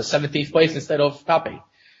you into 17th place instead of top 8,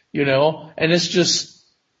 and it's just,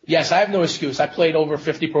 yes, I have no excuse. I played over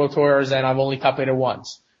 50 Pro Tours and I've only top 8'd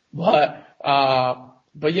once. But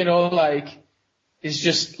it's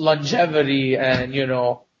just longevity and,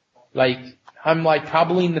 I'm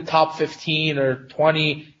probably in the top 15 or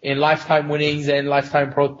 20 in lifetime winnings and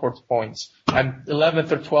lifetime Pro Tour points. I'm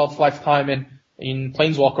 11th or 12th lifetime in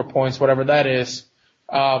Planeswalker points, whatever that is.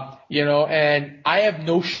 And I have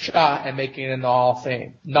no shot at making it in the Hall of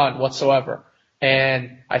Fame. None whatsoever.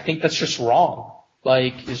 And I think that's just wrong.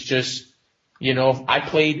 It's just, I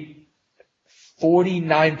played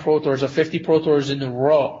 49 Pro Tours or 50 Pro Tours in a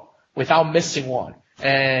row without missing one.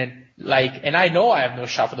 And I know I have no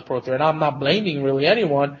shot for the Pro Tour, and I'm not blaming really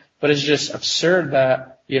anyone, but it's just absurd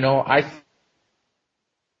that, I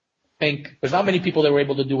think there's not many people that were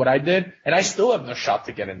able to do what I did, and I still have no shot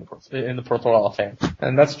to get in the Pro Tour Hall of Fame.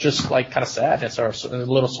 And that's just kind of sad in a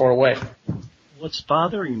little sort of way. What's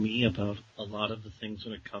bothering me about a lot of the things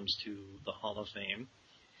when it comes to the Hall of Fame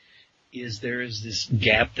is there is this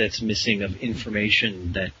gap that's missing of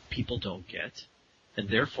information that people don't get, and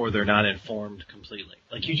therefore they're not informed completely.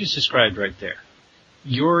 Like you just described right there.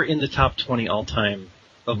 You're in the top 20 all-time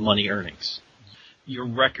of money earnings. Your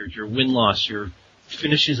record, your win-loss, your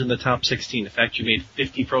finishes in the top 16. In fact, you made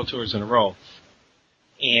 50 Pro Tours in a row.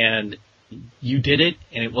 And you did it,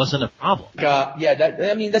 and it wasn't a problem.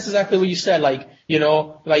 That's exactly what you said. My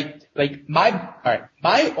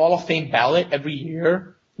Hall of Fame ballot every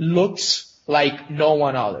year looks like no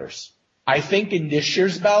one others. I think in this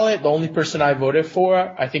year's ballot, the only person I voted for,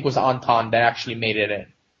 I think was Anton that actually made it in.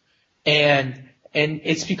 And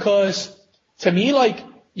it's because, to me,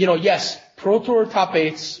 yes, Pro Tour top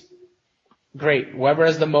 8s, great. Whoever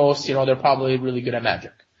has the most, they're probably really good at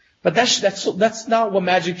Magic. But that's not what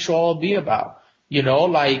Magic should all be about.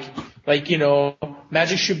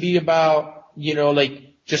 Magic should be about,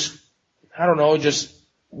 just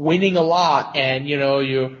winning a lot and,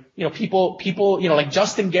 people,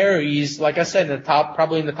 Justin Gary's, like I said,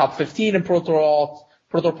 probably in the top 15 in Pro Tour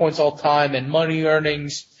points all time and money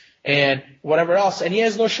earnings and whatever else. And he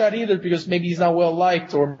has no shot either because maybe he's not well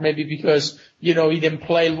liked or maybe because, he didn't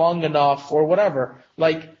play long enough or whatever.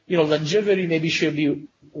 Longevity maybe should be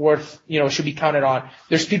should be counted on.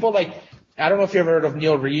 There's people I don't know if you ever heard of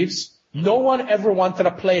Neil Reeves. No one ever wanted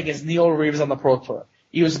to play against Neil Reeves on the Pro Tour.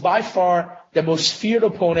 He was by far the most feared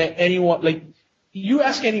opponent anyone, you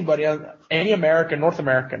ask anybody, any American, North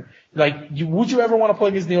American, would you ever want to play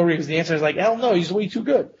against Neil Reeves? The answer is hell no, he's way too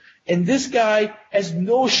good. And this guy has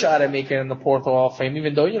no shot at making it in the Pro Hall of Fame,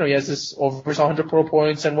 even though, he has this over 100 Pro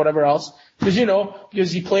points and whatever else.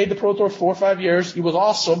 Because he played the Pro Tour 4 or 5 years. He was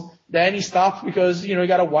awesome. Then he stopped because, he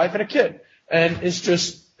got a wife and a kid. And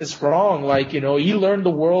it's wrong. He learned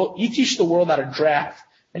he teaches the world how to draft,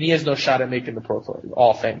 and he has no shot at making the Pro Tour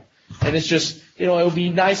Hall of Fame. And it's just, it would be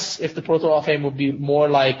nice if the Pro Tour Hall of Fame would be more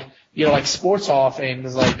like Sports Hall of Fame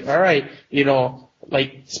is all right,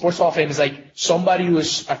 Sports Hall of Fame is somebody who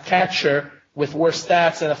is a catcher with worse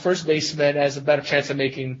stats than a first baseman has a better chance of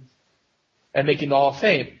making the Hall of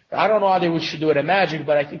Fame. I don't know how they should do it at Magic,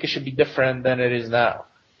 but I think it should be different than it is now.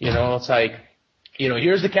 It's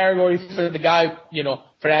here's the category for the guy,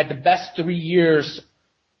 for that the best 3 years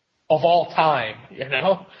of all time,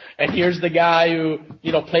 and here's the guy who,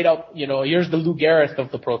 played out, here's the Lou Gehrig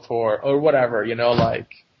of the Pro Tour or whatever,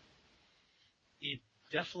 It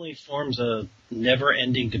definitely forms a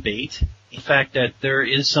never-ending debate. The fact that there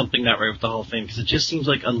is something not right with the Hall of Fame, because it just seems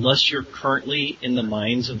like unless you're currently in the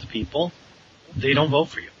minds of the people, they don't vote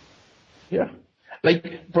for you. Yeah.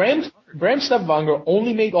 Bram Stepvanger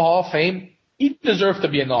only made the Hall of Fame. He deserved to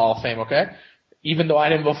be in the Hall of Fame, okay? Even though I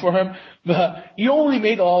didn't vote for him. But he only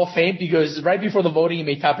made the Hall of Fame because right before the voting he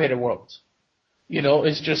made top 8 at Worlds.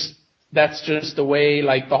 That's just the way,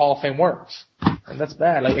 the Hall of Fame works. And that's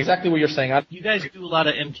bad. Exactly what you're saying. You guys do a lot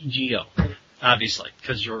of MTGO, obviously,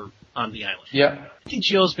 because you're on the island. Yeah.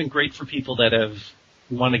 MTGO has been great for people that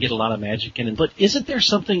want to get a lot of Magic in. But isn't there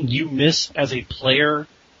something you miss as a player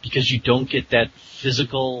because you don't get that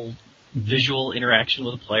physical, visual interaction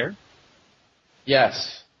with a player?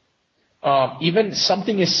 Yes. Even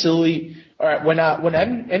something as silly. All right, when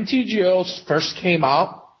MTGO first came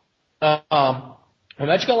out, when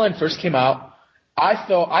Magic Online first came out, I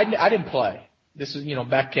thought I didn't play. This was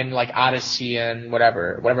back in Odyssey and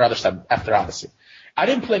whatever other stuff after Odyssey. I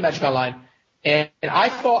didn't play Magic Online, and I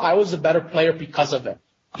thought I was a better player because of it.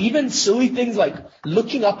 Even silly things like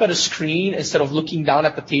looking up at a screen instead of looking down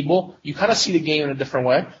at the table, you kind of see the game in a different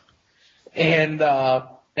way.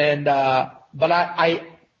 But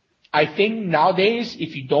I think nowadays,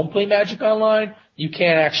 if you don't play Magic Online, you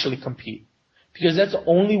can't actually compete. Because that's the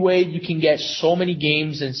only way you can get so many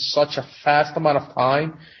games in such a fast amount of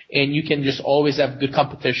time, and you can just always have good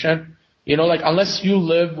competition. Unless you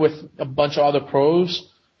live with a bunch of other pros,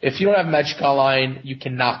 if you don't have Magic Online, you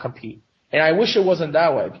cannot compete. And I wish it wasn't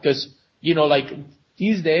that way, because,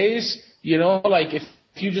 these days, if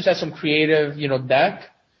you just have some creative, deck,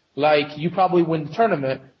 you probably win the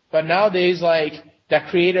tournament. But nowadays, that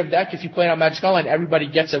creative deck, if you play on Magic Online, everybody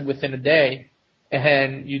gets it within a day,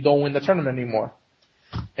 and you don't win the tournament anymore.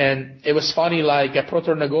 And it was funny, at Pro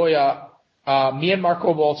Tour Nagoya, me and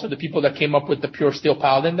Marco Volz are the people that came up with the Pure Steel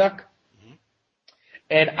Paladin deck. Mm-hmm.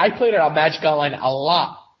 And I played it on Magic Online a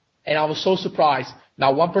lot, and I was so surprised.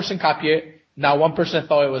 Not one person copied it, not one person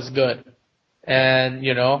thought it was good. And,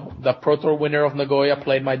 the Pro Tour winner of Nagoya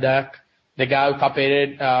played my deck. The guy who copied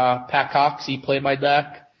it, Pat Cox, he played my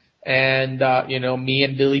deck. And, me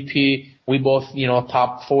and Billy P, we both,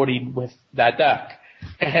 top 40 with that deck.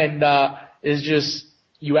 And, it's just,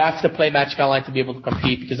 you have to play Magic Online to be able to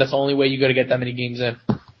compete, because that's the only way you're going to get that many games in.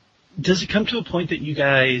 Does it come to a point that you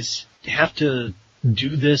guys have to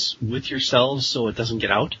do this with yourselves so it doesn't get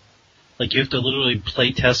out? You have to literally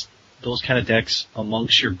play test those kind of decks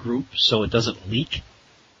amongst your group so it doesn't leak?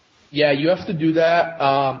 Yeah, you have to do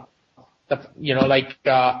that.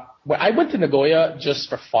 When I went to Nagoya just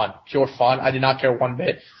for fun, pure fun. I did not care one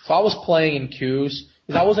bit. So I was playing in queues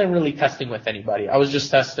because I wasn't really testing with anybody. I was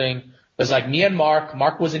just testing. It was me and Mark.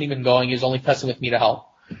 Mark wasn't even going. He was only testing with me to help.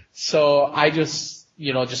 So I just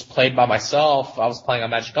played by myself. I was playing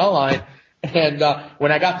on Magic Online. And,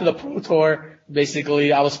 when I got to the Pro Tour,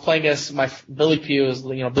 basically I was playing as Billy P, was,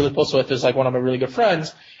 Billy Postowitz is one of my really good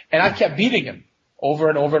friends. And I kept beating him over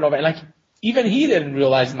and over and over. And even he didn't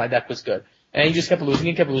realize my deck was good. And he just kept losing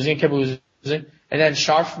and kept losing and kept losing. And then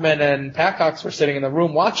Sharfman and Pat Cox were sitting in the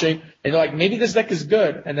room watching, and they're maybe this deck is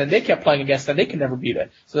good. And then they kept playing against it, and they could never beat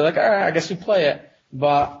it. So they're all right, I guess we play it.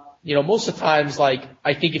 But, most of the times, I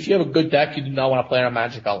think if you have a good deck, you do not want to play it on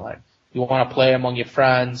Magic Online. You want to play among your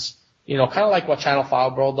friends, kind of like what Channel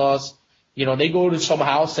File Brawl does. They go to some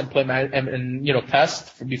house and play and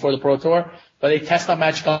test before the Pro Tour, but they test on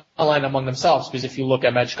Magic Online among themselves, because if you look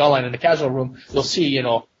at Magic Online in the casual room, you'll see,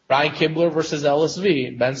 Ryan Kibler versus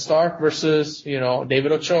LSV, Ben Stark versus,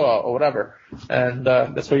 David Ochoa or whatever. And,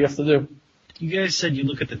 that's what you have to do. You guys said you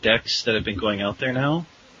look at the decks that have been going out there now,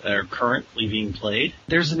 that are currently being played.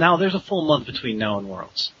 There's a full month between now and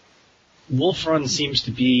Worlds. Wolf Run seems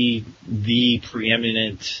to be the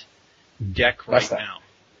preeminent deck right now.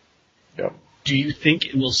 Yep. Do you think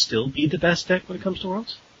it will still be the best deck when it comes to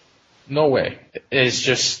Worlds? No way. It's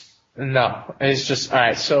just, no. It's just,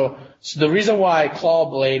 alright, so the reason why Claw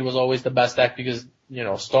Blade was always the best deck because,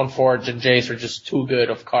 Stoneforge and Jace are just too good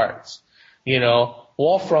of cards.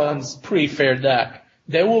 Wolfron's pretty fair deck.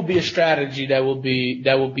 There will be a strategy that will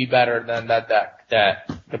be better than that deck that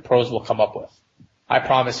the pros will come up with. I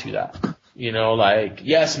promise you that.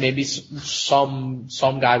 Yes, maybe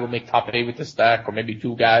some guy will make top 8 with this deck, or maybe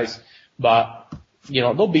 2 guys, but,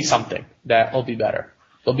 there'll be something that will be better.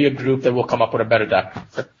 There'll be a group that will come up with a better deck.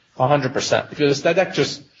 100%. Because that deck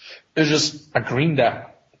is just a green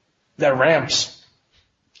deck that ramps.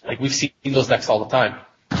 We've seen those decks all the time.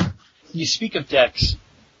 You speak of decks.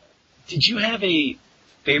 Did you have a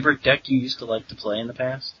favorite deck you used to like to play in the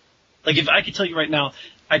past? If I could tell you right now,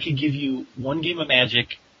 I could give you one game of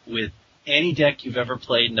Magic with any deck you've ever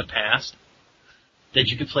played in the past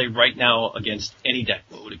that you could play right now against any deck,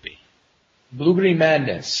 what would it be? Blue-Green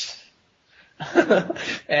Madness.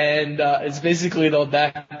 And it's basically the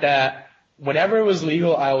deck that whenever it was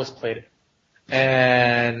legal, I always played it.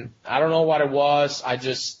 And I don't know what it was. I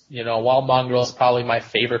just, Wild Mongrel is probably my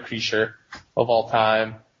favorite creature of all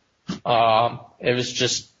time. It was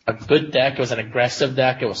just a good deck. It was an aggressive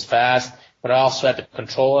deck. It was fast, but I also had the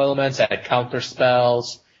control elements. I had counter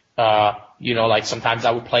spells. Sometimes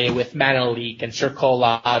I would play it with Mana Leak and Circle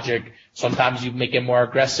Logic. Sometimes you make it more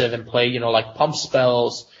aggressive and play, pump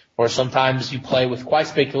spells. Or sometimes you play with Quiet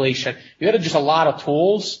Speculation. You had just a lot of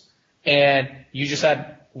tools, and you just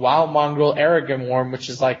had Wild Mongrel, Arrogant Worm, which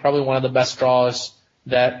is probably one of the best draws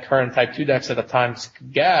that current Type 2 decks at the time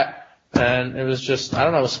could get. And it was just, I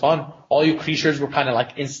don't know, it was fun. All your creatures were kind of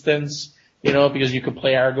like instants, because you could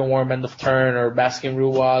play Arrogant Worm end of turn or Basking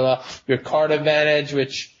Ruwala. Your card advantage,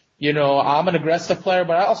 which, I'm an aggressive player,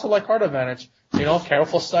 but I also like card advantage.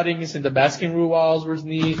 Careful Studies and the Basking Ruwalas was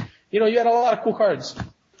neat. You had a lot of cool cards.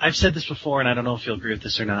 I've said this before, and I don't know if you'll agree with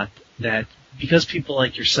this or not, that because people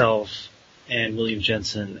like yourself and William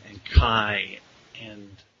Jensen and Kai and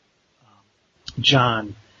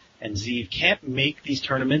John and Zeev can't make these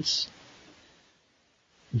tournaments,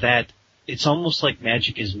 that it's almost like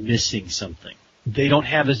Magic is missing something. They don't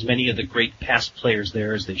have as many of the great past players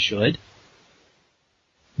there as they should.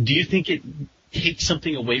 Do you think it takes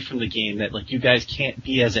something away from the game that you guys can't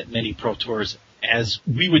be as at many Pro Tours as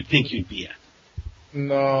we would think you'd be at?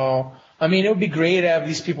 No. I mean, it would be great to have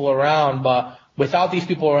these people around, but without these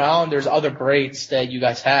people around, there's other greats that you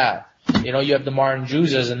guys have. You have the Martin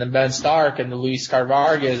Juzes and the Ben Stark and the Luis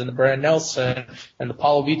Carvargas and the Brandon Nelson and the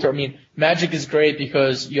Paulo Vitor. I mean, Magic is great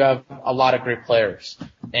because you have a lot of great players.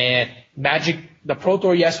 And Magic, the Pro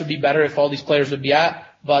Tour, yes, would be better if all these players would be at,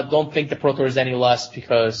 but don't think the Pro Tour is any less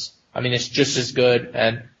because, it's just as good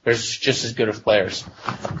and there's just as good of players.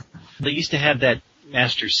 They used to have that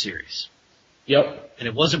Masters series. Yep. And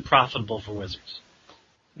it wasn't profitable for Wizards.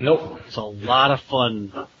 Nope. It's a lot of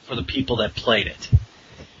fun for the people that played it.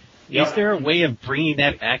 Yep. Is there a way of bringing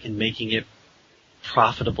that back and making it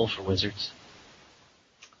profitable for Wizards?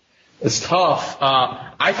 It's tough.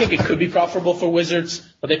 I think it could be profitable for Wizards,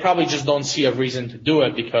 but they probably just don't see a reason to do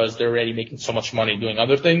it because they're already making so much money doing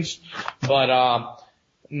other things. But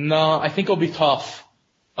no, I think it'll be tough.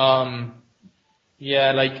 The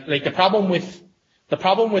problem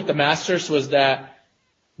with the Masters was that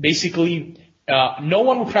basically no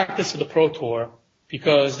one would practice for the Pro Tour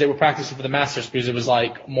because they were practicing for the Masters because it was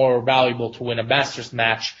more valuable to win a Masters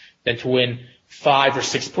match than to win 5 or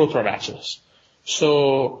 6 Pro Tour matches.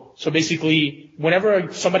 So basically,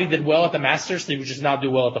 whenever somebody did well at the Masters, they would just not do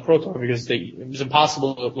well at the Pro Tour because it was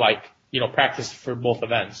impossible to practice for both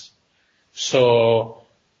events. So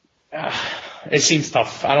it seems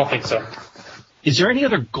tough. I don't think so. Is there any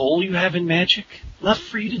other goal you have in Magic left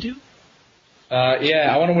for you to do? Yeah,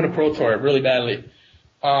 I want to win a Pro Tour really badly.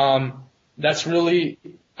 That's really,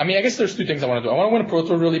 I guess there's 2 things I want to do. I want to win a Pro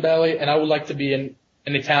Tour really badly, and I would like to be an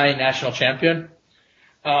Italian national champion.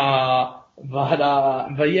 But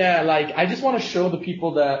yeah, I just want to show the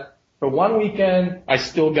people that for one weekend, I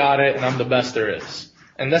still got it, and I'm the best there is.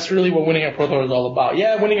 And that's really what winning a Pro Tour is all about.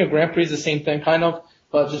 Yeah, winning a Grand Prix is the same thing, kind of,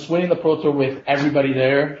 but just winning the Pro Tour with everybody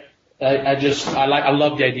there, I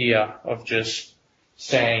love the idea of just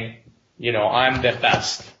saying, I'm the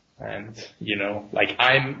best. And,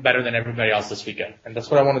 I'm better than everybody else this weekend. And that's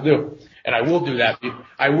what I want to do. And I will do that.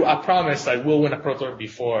 I promise I will win a Pro Tour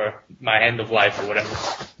before my end of life or whatever.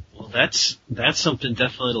 Well, that's something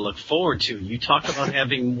definitely to look forward to. You talk about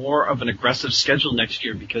having more of an aggressive schedule next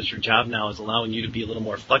year because your job now is allowing you to be a little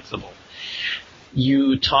more flexible.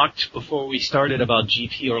 You talked before we started about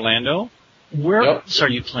GP Orlando. Where else are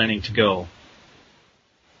you planning to go?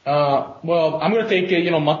 Well, I'm going to take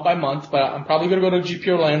it, month by month, but I'm probably going to go to GP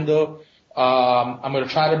Orlando. I'm going to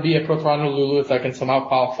try to be a pro tour on Honolulu if I can somehow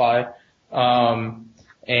qualify.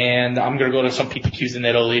 And I'm going to go to some PTQs in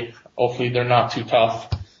Italy. Hopefully they're not too tough.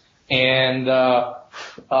 And,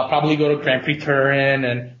 I'll probably go to Grand Prix Turin,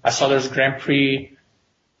 and I saw there's Grand Prix,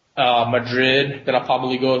 Madrid that I'll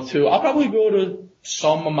probably go to. I'll probably go to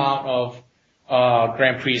some amount of,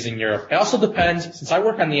 Grand Prix in Europe. It also depends, since I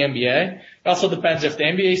work on the NBA, it also depends if the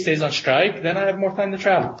NBA stays on strike, then I have more time to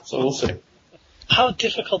travel. So we'll see. How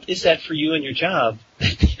difficult is that for you and your job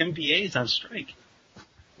that the NBA is on strike?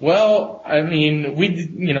 Well, I mean,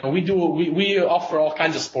 we offer all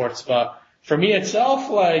kinds of sports, but for me itself,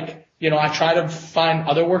 like, I try to find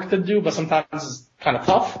other work to do, but sometimes it's kind of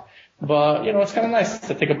tough. But, it's kind of nice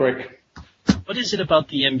to take a break. What is it about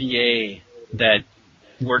the NBA that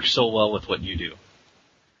works so well with what you do?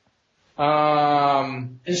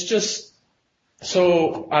 It's just,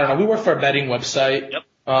 so, I don't know, we work for a betting website.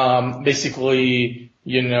 Yep. Basically,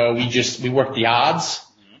 we work the odds.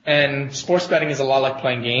 And sports betting is a lot like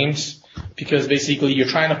playing games, because basically you're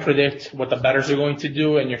trying to predict what the bettors are going to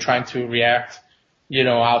do, and you're trying to react,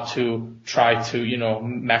 how to try to,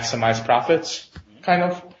 maximize profits, kind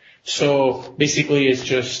of. So basically it's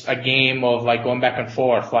just a game of like going back and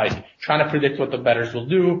forth, like trying to predict what the bettors will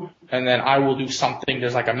do, and then I will do something.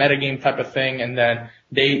 There's like a metagame type of thing, and then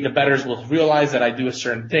the bettors will realize that I do a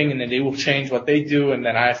certain thing, and then they will change what they do, and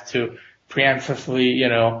then I have to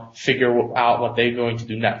preemptively, figure out what they're going to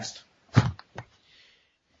do next.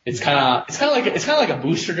 It's kind of like a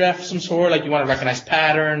booster draft of some sort. Like you want to recognize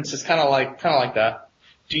patterns. It's kind of like that.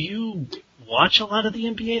 Do you watch a lot of the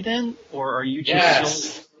NBA then, or are you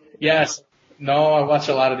just Yes. No, I watch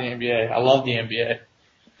a lot of the NBA. I love the NBA.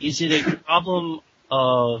 Is it a problem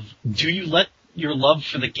of, do you let your love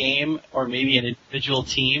for the game or maybe an individual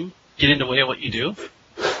team get in the way of what you do?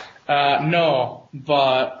 No,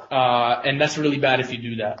 but, and that's really bad if you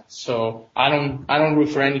do that. So I don't root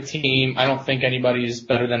for any team. I don't think anybody is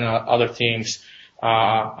better than other teams.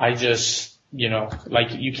 I just,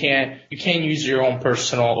 like you can't use your own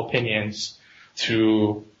personal opinions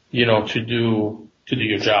to do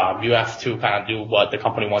your job. You have to kind of do what the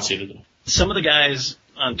company wants you to do. Some of the guys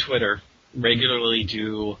on Twitter regularly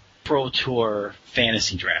do Pro Tour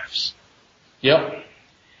fantasy drafts. Yep.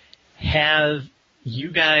 Have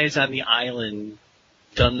you guys on the island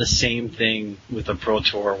done the same thing with the Pro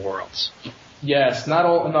Tour Worlds? Yes, not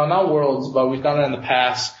Worlds, but we've done it in the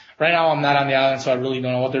past. Right now I'm not on the island, so I really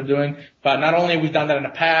don't know what they're doing. But not only have we done that in the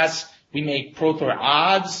past, we make Pro Tour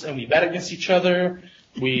odds and we bet against each other.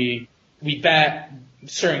 We bet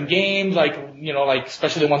certain games, like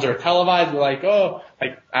especially the ones that are televised. We're like,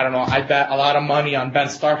 I don't know, I bet a lot of money on Ben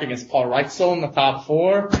Stark against Paul Reitzel in the top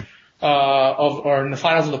four, or in the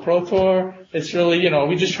finals of the Pro Tour. It's really,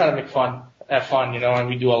 we just try to have fun, and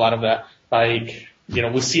we do a lot of that. Like,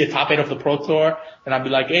 we'll see a top 8 of the Pro Tour, and I'll be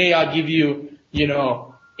like, hey, I'll give you,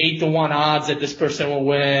 8-1 odds that this person will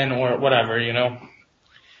win, or whatever,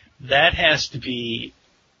 That has to be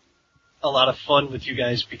a lot of fun with you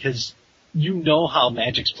guys, because you know how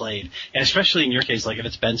Magic's played. And especially in your case, like if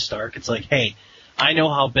it's Ben Stark, it's like, hey, I know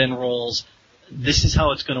how Ben rolls. This is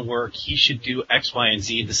how it's going to work. He should do X, Y, and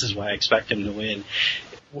Z. This is why I expect him to win.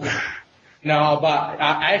 No, but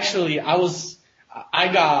I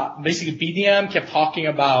got, basically BDM kept talking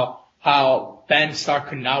about how Ben Stark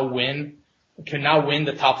could now win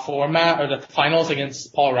the top 4 or the finals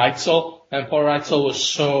against Paul Reitzel. And Paul Reitzel was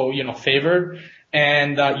so, favored.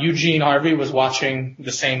 And Eugene Harvey was watching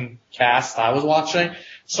the same cast I was watching.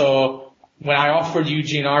 So when I offered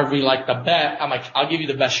Eugene Harvey like the bet, I'm like, I'll give you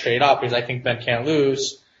the bet straight up because I think Ben can't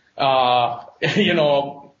lose.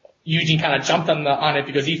 Eugene kind of jumped on it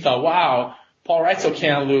because he thought, wow, Paul Reitzel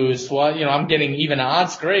can't lose. Well, I'm getting even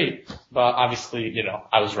odds. Great. But obviously,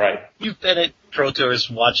 I was right. You've been at Pro Tours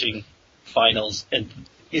watching finals, and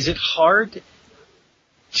is it hard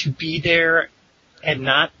to be there and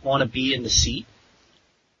not want to be in the seat?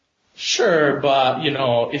 Sure, but,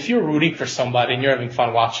 if you're rooting for somebody and you're having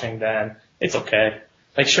fun watching, then it's okay.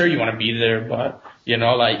 Like, sure, you want to be there, but,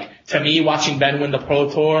 to me, watching Ben win the Pro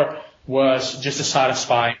Tour was just as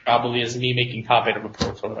satisfying probably as me making top 8 of a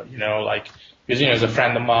Pro Tour, because, he's a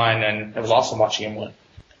friend of mine and it was awesome watching him win.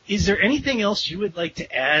 Is there anything else you would like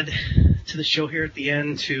to add to the show here at the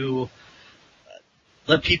end to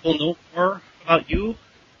let people know more about you?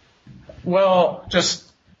 Well, just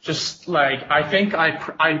like, I think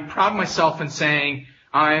I pride myself in saying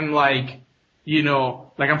I'm like,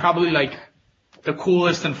 I'm probably like the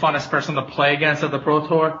coolest and funnest person to play against at the Pro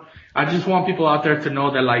Tour. I just want people out there to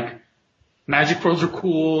know that like Magic Pros are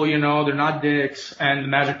cool, they're not dicks, and the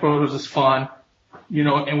Magic Pros is fun.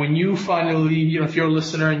 and when you finally, if you're a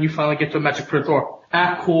listener and you finally get to a Magic Pro Tour,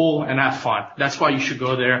 act cool and have fun. That's why you should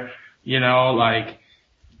go there.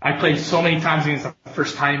 I played so many times against a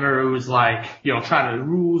first timer who was like, trying to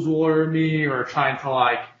rules war me or trying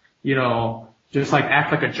to just like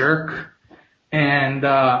act like a jerk. And,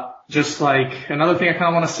 just like another thing I kind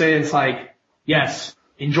of want to say is like, yes,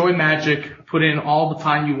 enjoy Magic, put in all the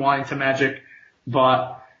time you want into Magic,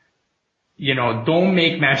 but don't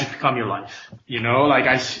make Magic become your life.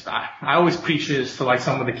 I always preach this to like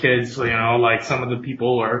some of the kids, like some of the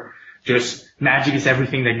people are just Magic is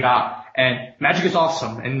everything they got. And Magic is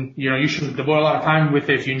awesome. And, you should devote a lot of time with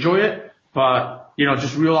it if you enjoy it. But,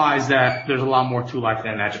 just realize that there's a lot more to life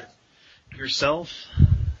than Magic. Yourself,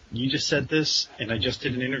 you just said this, and I just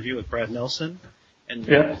did an interview with Brad Nelson, and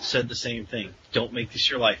said the same thing. Don't make this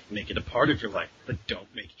your life. Make it a part of your life, but don't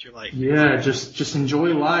make it your life. Yeah, just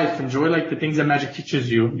enjoy life. Enjoy like the things that Magic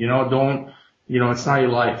teaches you. Don't, it's not your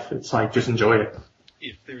life. It's like, just enjoy it.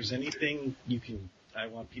 If there's anything I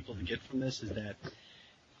want people to get from this is that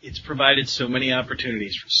it's provided so many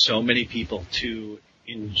opportunities for so many people to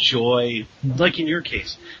enjoy, like in your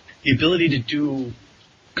case, the ability to do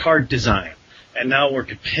card design and now work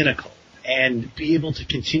at Pinnacle and be able to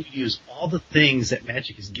continue to use all the things that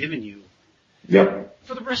Magic has given you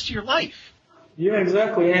for the rest of your life. Yeah,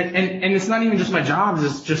 exactly. And it's not even just my jobs.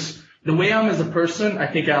 It's just the way I'm as a person. I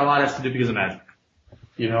think a lot has to do because of Magic.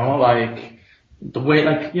 The way,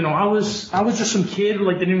 I was just some kid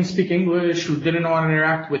who, didn't even speak English, who didn't know how to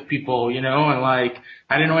interact with people, and, I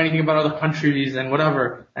didn't know anything about other countries and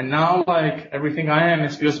whatever. And now, everything I am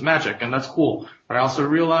is because of Magic, and that's cool. But I also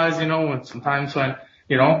realize, sometimes when,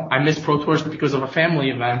 I miss Pro Tours because of a family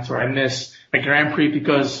event, or I miss a Grand Prix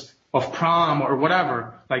because of prom or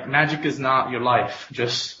whatever. Magic is not your life.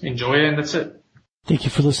 Just enjoy it, and that's it. Thank you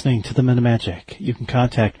for listening to The Men of Magic. You can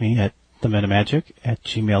contact me at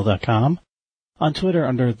themenofmagic@gmail.com. On Twitter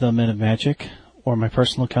under The Men of Magic, or my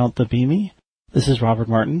personal account, The Beamy. This is Robert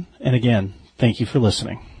Martin, and again, thank you for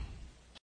listening.